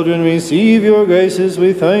sinful children, receive your graces,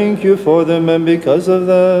 we thank you for them and because of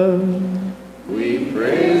them. We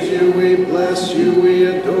praise you, we bless you, we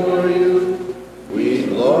adore you, we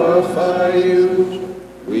glorify you,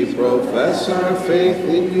 we profess our faith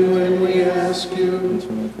in you, and we ask you,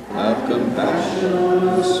 have compassion on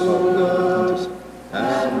us, O God,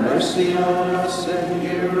 have mercy on us and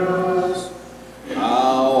hear us.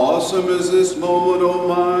 How awesome is this moment, O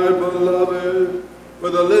my beloved, for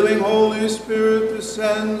the living Holy Spirit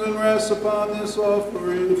descends and rests upon this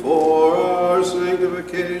offering for our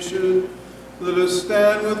sanctification. Let us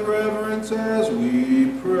stand with reverence as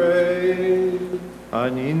we pray.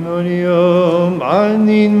 Anin Moriom,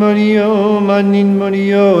 Anin Moriom, Anin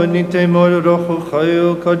Moriom, Nite Morochu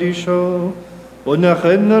Chayo Kadisho,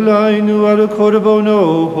 Onachem Nalainu Al Korbono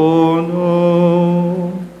Hono.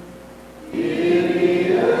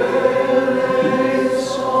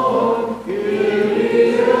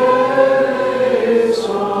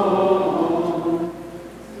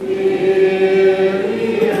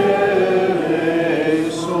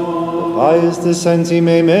 Highest descent he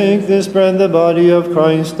may make this bread the body of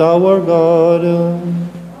Christ our God.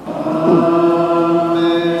 Amen.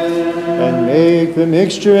 And make the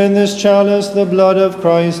mixture in this chalice the blood of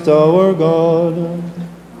Christ our God.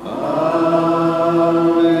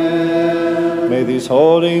 Amen. May these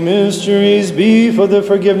holy mysteries be for the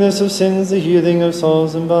forgiveness of sins, the healing of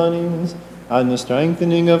souls and bodies, and the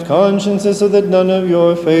strengthening of consciences, so that none of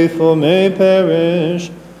your faithful may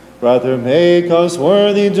perish. Rather, make us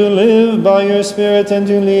worthy to live by your Spirit and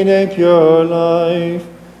to lead a pure life.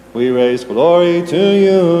 We raise glory to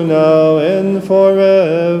you now and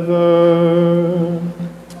forever.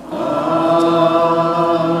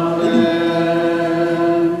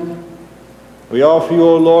 Amen. We offer you,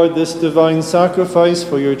 O Lord, this divine sacrifice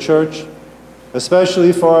for your church,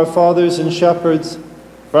 especially for our fathers and shepherds,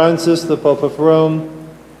 Francis, the Pope of Rome,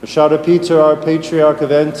 Rashada Peter, our Patriarch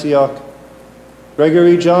of Antioch,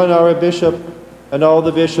 Gregory John, our bishop, and all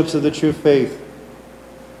the bishops of the true faith.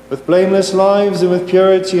 With blameless lives and with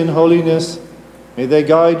purity and holiness, may they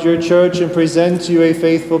guide your church and present to you a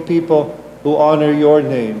faithful people who honor your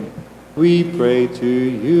name. We pray to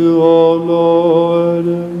you, O Lord.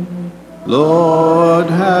 Lord,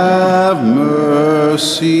 have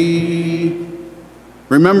mercy.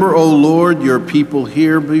 Remember, O Lord, your people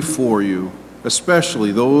here before you,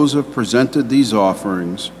 especially those who have presented these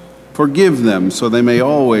offerings. Forgive them so they may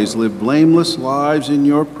always live blameless lives in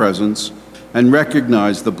your presence and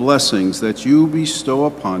recognize the blessings that you bestow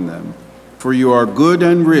upon them. For you are good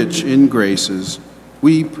and rich in graces.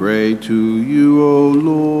 We pray to you, O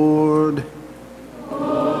Lord.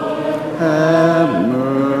 Have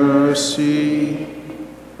mercy.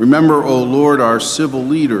 Remember, O Lord, our civil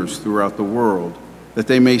leaders throughout the world, that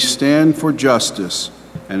they may stand for justice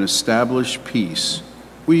and establish peace.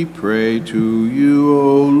 We pray to you,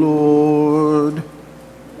 O Lord.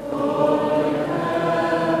 Lord, have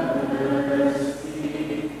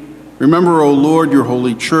Remember, O Lord, your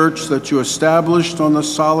holy church that you established on the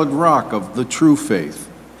solid rock of the true faith,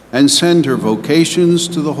 and send her vocations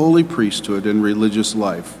to the holy priesthood and religious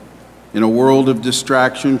life. In a world of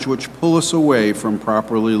distractions which pull us away from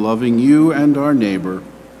properly loving you and our neighbor,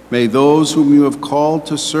 may those whom you have called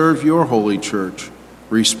to serve your holy church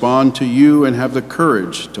respond to you and have the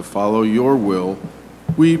courage to follow your will.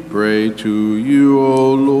 We pray to you,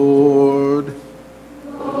 O Lord.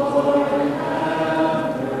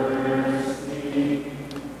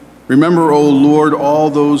 Remember, O Lord, all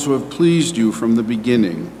those who have pleased you from the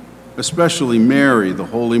beginning, especially Mary, the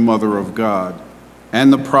Holy Mother of God,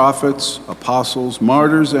 and the prophets, apostles,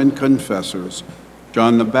 martyrs, and confessors,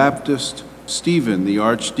 John the Baptist, Stephen the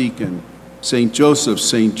Archdeacon, St. Joseph,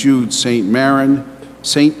 St. Jude, St. Maron,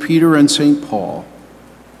 St. Peter, and St. Paul.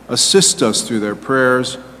 Assist us through their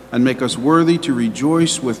prayers and make us worthy to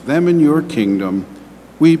rejoice with them in your kingdom.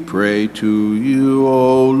 We pray to you,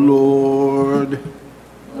 O Lord.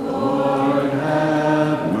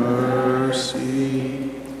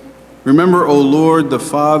 Remember, O Lord, the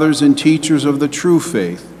fathers and teachers of the true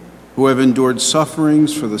faith, who have endured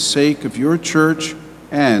sufferings for the sake of your church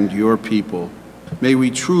and your people. May we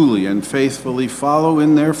truly and faithfully follow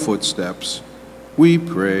in their footsteps. We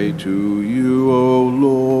pray to you, O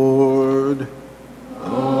Lord.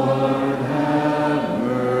 Lord, have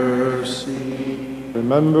mercy.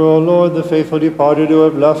 Remember, O Lord, the faithful departed who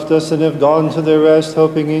have left us and have gone to their rest,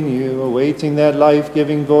 hoping in you, awaiting that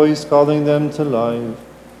life-giving voice calling them to life.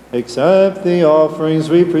 Accept the offerings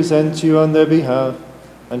we present to you on their behalf,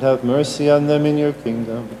 and have mercy on them in your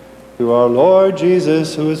kingdom. Through our Lord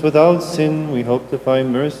Jesus, who is without sin, we hope to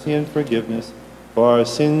find mercy and forgiveness for our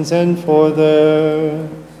sins and for theirs.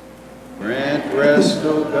 Grant rest,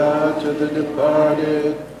 O God, to the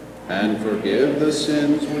departed, and forgive the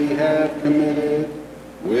sins we have committed,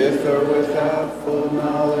 with or without full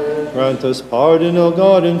knowledge. Grant us pardon, O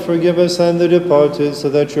God, and forgive us and the departed, so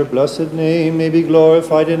that your blessed name may be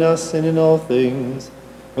glorified in us and in all things.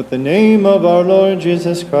 With the name of our Lord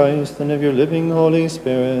Jesus Christ and of your living Holy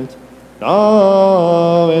Spirit,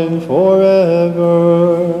 now and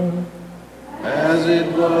forever. As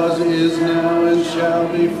it was, is now, and shall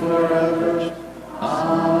be forever.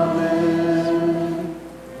 Amen.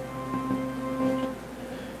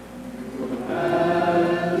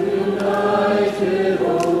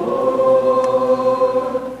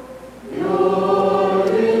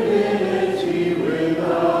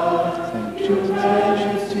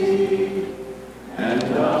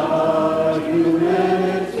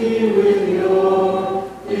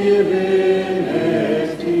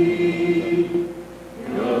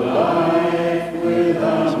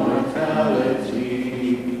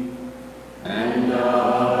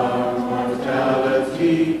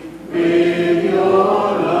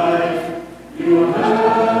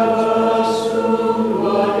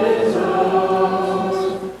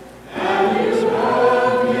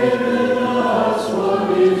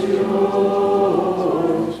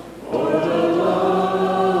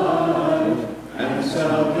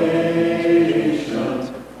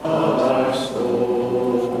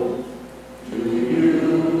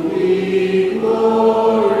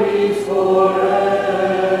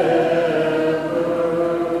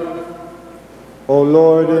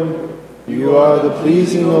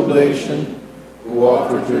 Pleasing oblation, who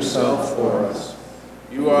offered yourself for us.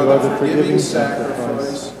 You are the forgiving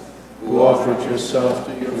sacrifice, who offered yourself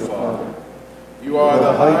to your Father. You are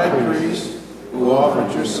the high priest, who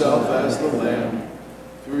offered yourself as the Lamb.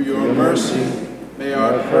 Through your mercy, may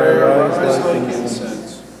our prayer rise like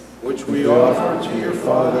incense, which we offer to your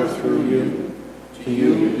Father through you. To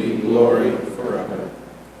you be glory forever.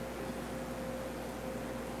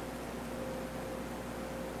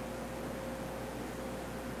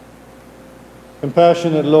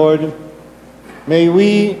 Compassionate Lord, may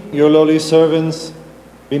we, your lowly servants,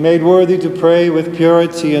 be made worthy to pray with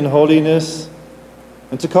purity and holiness,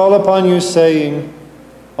 and to call upon you, saying,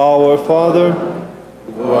 Our Father,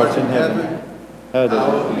 who art in heaven,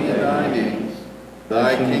 hallowed be thy name.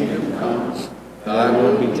 Thy kingdom come, thy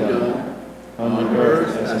will be done, on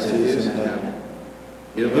earth as it is in heaven.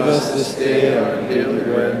 Give us this day our daily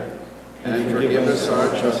bread, and forgive us our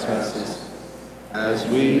trespasses, as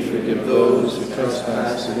we forgive those who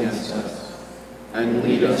trespass against us. And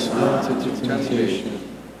lead us not into temptation,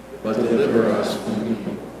 but deliver us from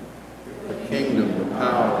evil. The kingdom, the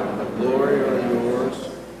power, and the glory are yours,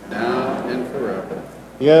 now and forever.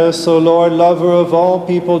 Yes, O Lord, lover of all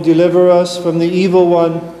people, deliver us from the evil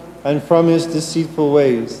one and from his deceitful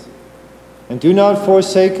ways. And do not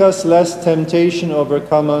forsake us, lest temptation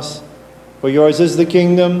overcome us. For yours is the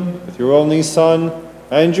kingdom, with your only Son,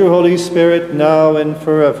 and your Holy Spirit, now and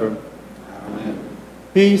forever.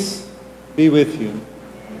 Peace be with you.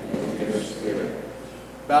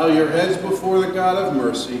 Bow your heads before the God of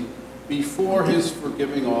mercy, before his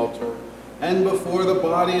forgiving altar, and before the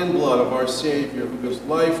body and blood of our Savior, who gives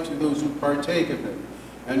life to those who partake of him,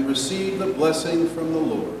 and receive the blessing from the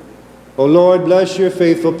Lord. O Lord, bless your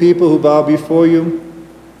faithful people who bow before you.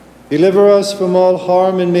 Deliver us from all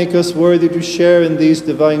harm and make us worthy to share in these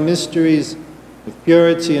divine mysteries with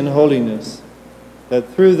purity and holiness, that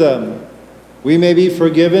through them we may be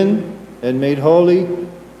forgiven and made holy,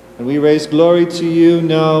 and we raise glory to you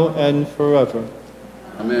now and forever.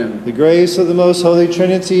 Amen. The grace of the most holy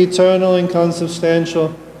Trinity, eternal and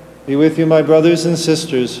consubstantial, be with you, my brothers and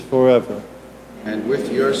sisters, forever. And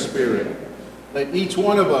with your spirit, let each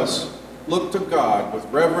one of us look to God with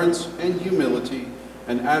reverence and humility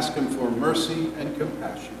and ask him for mercy and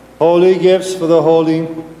compassion. Holy gifts for the holy,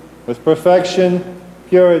 with perfection,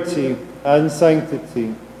 purity, and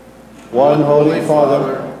sanctity. One Holy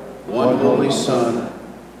Father, one Holy Son,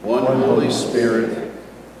 one Holy Spirit.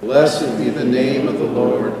 Blessed be the name of the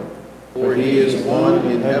Lord, for he is one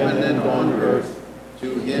in heaven and on earth.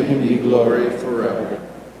 To him be glory forever.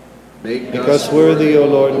 Make us worthy, O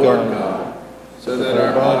Lord God, so that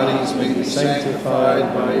our bodies may be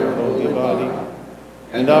sanctified by your holy body,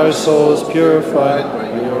 and our souls purified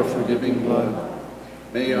by your forgiving blood.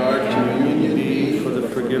 May our communion be for the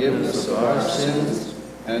forgiveness of our sins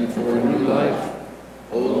and for new life.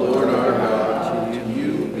 O Lord our God, to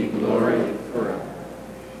you be glory forever.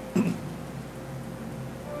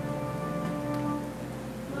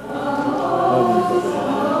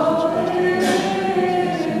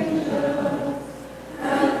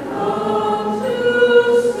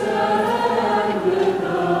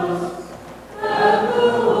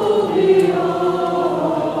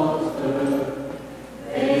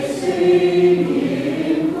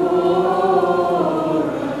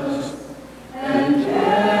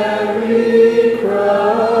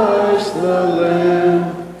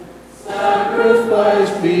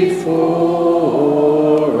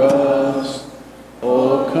 Before us,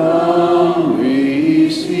 O come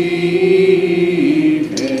receive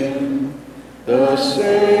him, the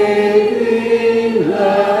saving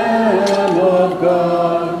Lamb of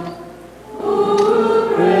God,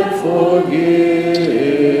 who grant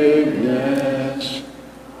forgiveness.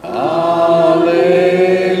 Alleluia.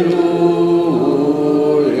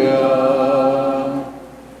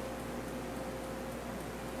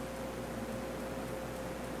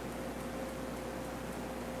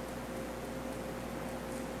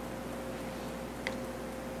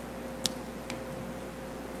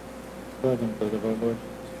 Blood and blood of our Lord.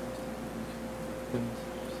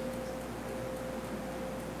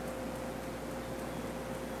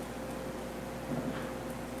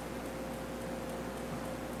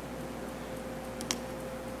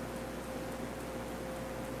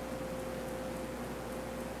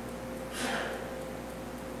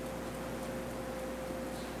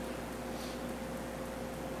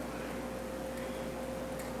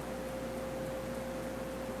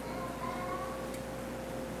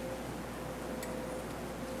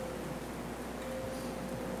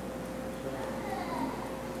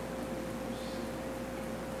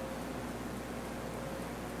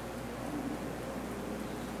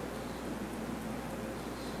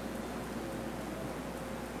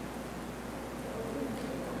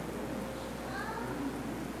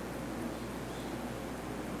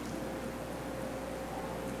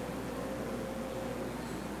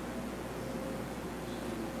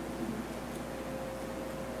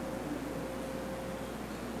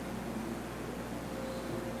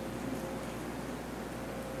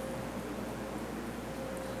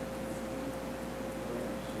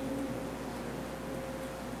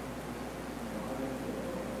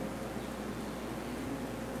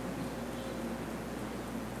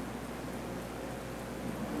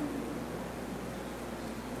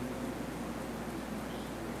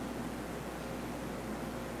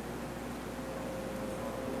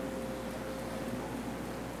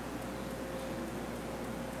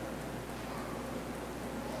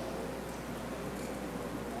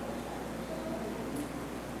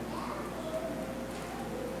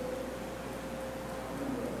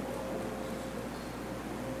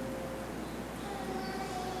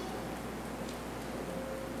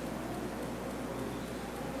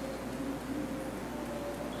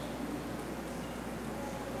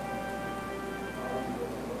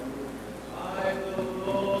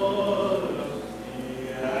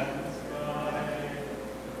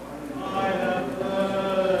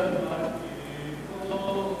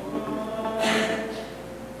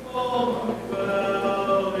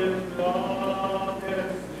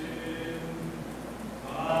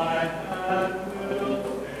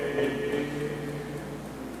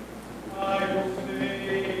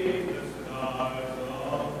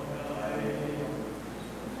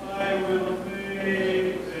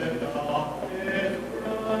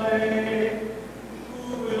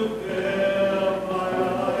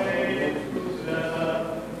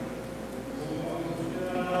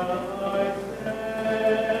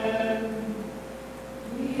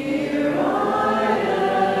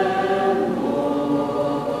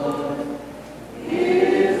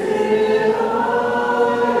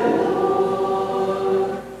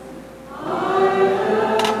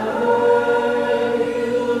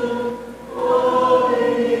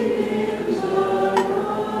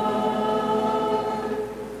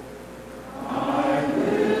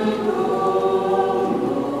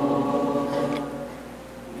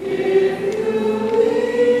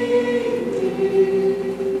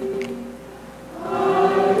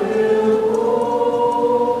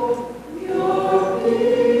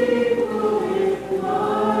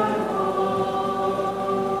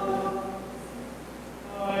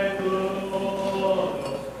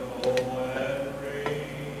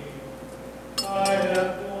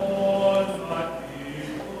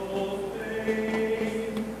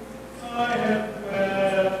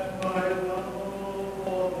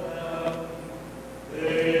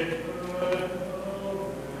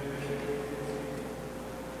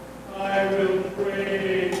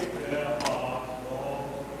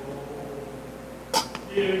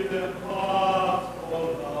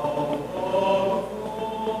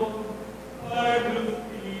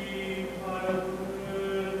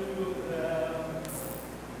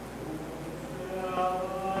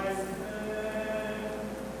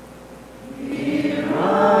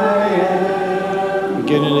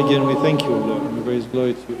 thank you, O Lord, and we raise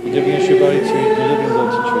glory to you, for giving us your body to eat and your living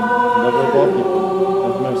blood to drink. Lover of all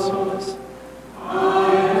people, have mercy on us.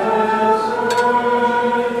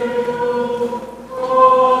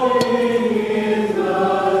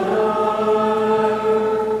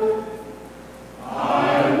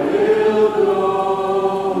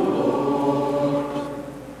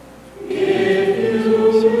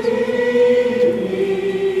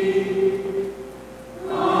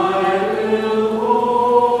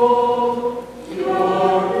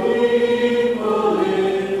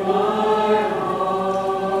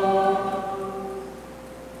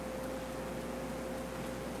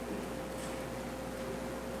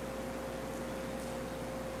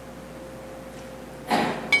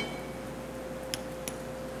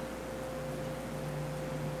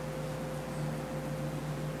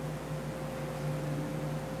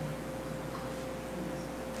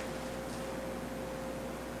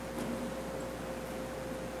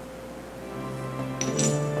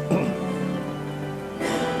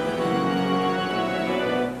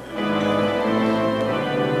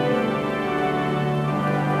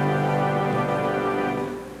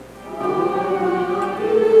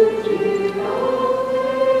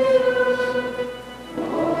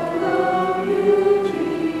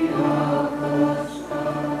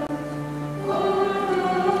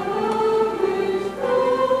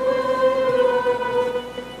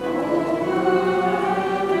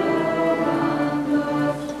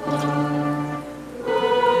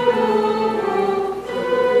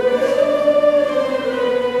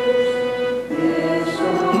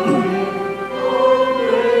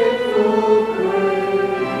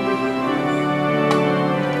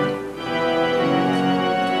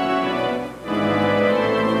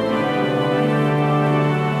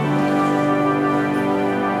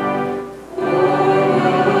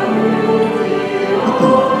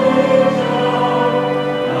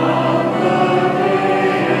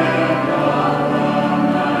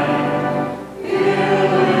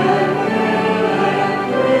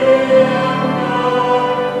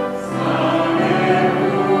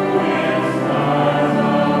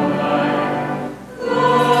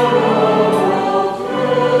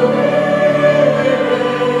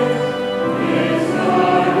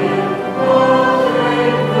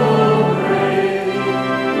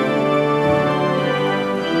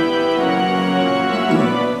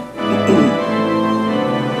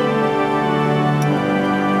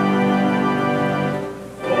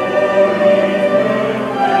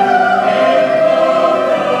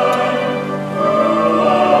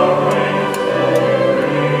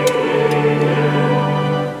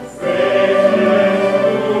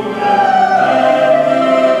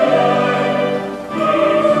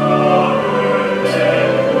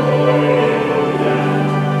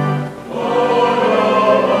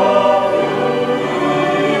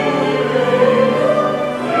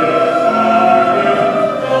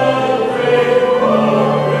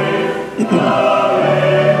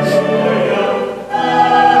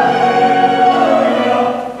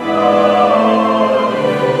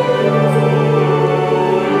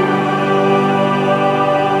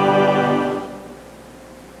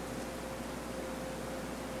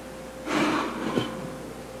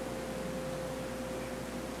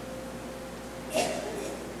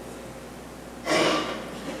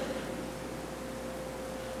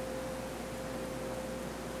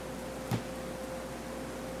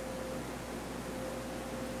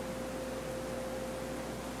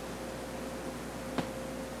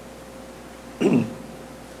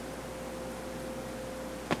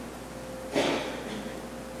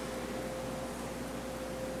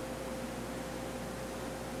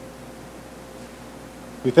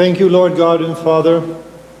 We thank you, Lord God and Father,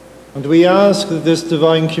 and we ask that this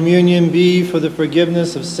divine communion be for the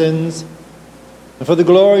forgiveness of sins and for the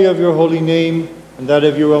glory of your holy name and that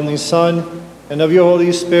of your only Son and of your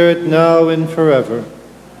Holy Spirit now and forever.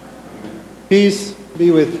 Peace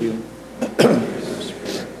be with you.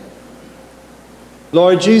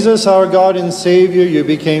 Lord Jesus, our God and Savior, you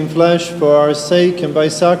became flesh for our sake, and by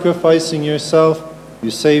sacrificing yourself,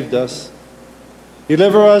 you saved us.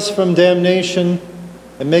 Deliver us from damnation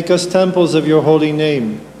and make us temples of your holy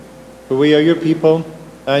name, for we are your people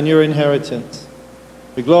and your inheritance.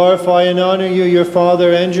 We glorify and honor you, your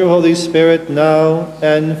Father, and your Holy Spirit, now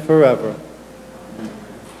and forever.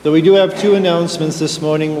 So we do have two announcements this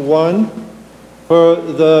morning. One, for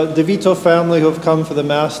the DeVito family who have come for the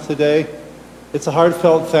Mass today, it's a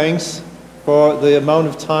heartfelt thanks for the amount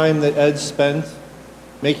of time that Ed spent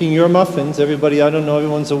making your muffins. Everybody, I don't know,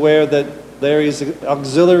 everyone's aware that Larry's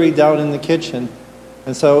auxiliary down in the kitchen.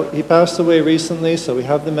 And so he passed away recently, so we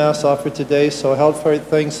have the Mass offered today. So a heartfelt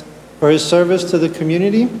thanks for his service to the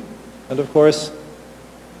community And of course,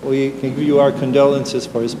 we can give you our condolences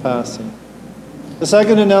for his passing. The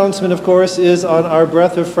second announcement, of course, is on our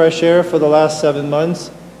breath of fresh air for the last 7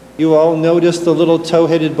 months. You all noticed the little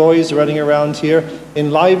tow-headed boys running around here,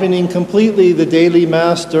 enlivening completely the daily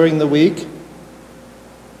Mass during the week.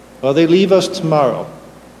 Well, they leave us tomorrow.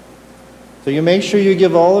 So you make sure you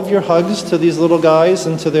give all of your hugs to these little guys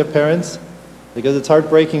and to their parents, because it's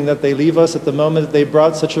heartbreaking that they leave us at the moment that they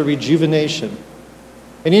brought such a rejuvenation.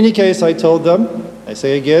 In any case, I told them, I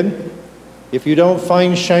say again, if you don't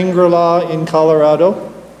find Shangri-La in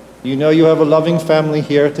Colorado, you know you have a loving family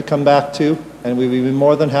here to come back to, and we will be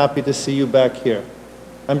more than happy to see you back here.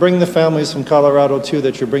 And bring the families from Colorado too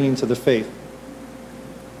that you're bringing to the faith.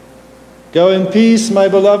 Go in peace, my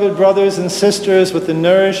beloved brothers and sisters, with the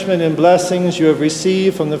nourishment and blessings you have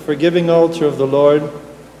received from the forgiving altar of the Lord.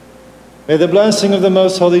 May the blessing of the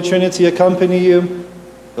Most Holy Trinity accompany you,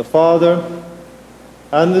 the Father,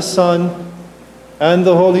 and the Son, and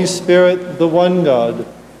the Holy Spirit, the one God,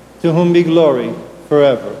 to whom be glory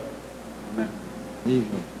forever. Amen.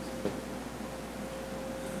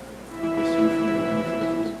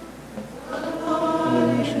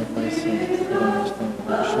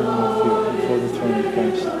 Before the throne of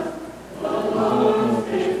Christ.